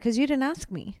weird because you didn't ask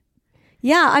me.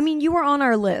 Yeah, I mean, you were on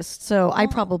our list, so I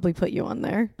probably put you on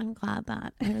there. I'm glad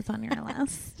that I was on your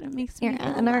list. It makes me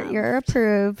feel loved. You're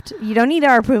approved. You don't need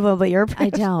our approval, but you're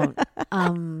approved. I don't.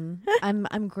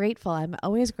 I'm grateful. I'm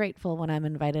always grateful when I'm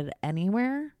invited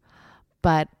anywhere,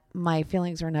 but my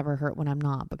feelings are never hurt when I'm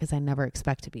not, because I never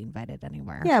expect to be invited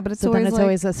anywhere. Yeah, but it's so always then it's like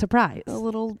always a surprise. a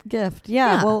little gift.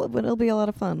 Yeah, Yeah. well, it'll be a lot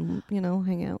of fun, hang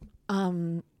out.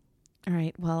 All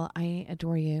right. Well, I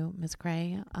adore you, Ms.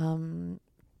 Gray.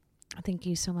 Thank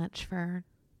you so much for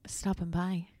stopping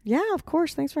by. Yeah, of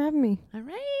course. Thanks for having me. All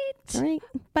right. All right.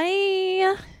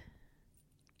 Bye.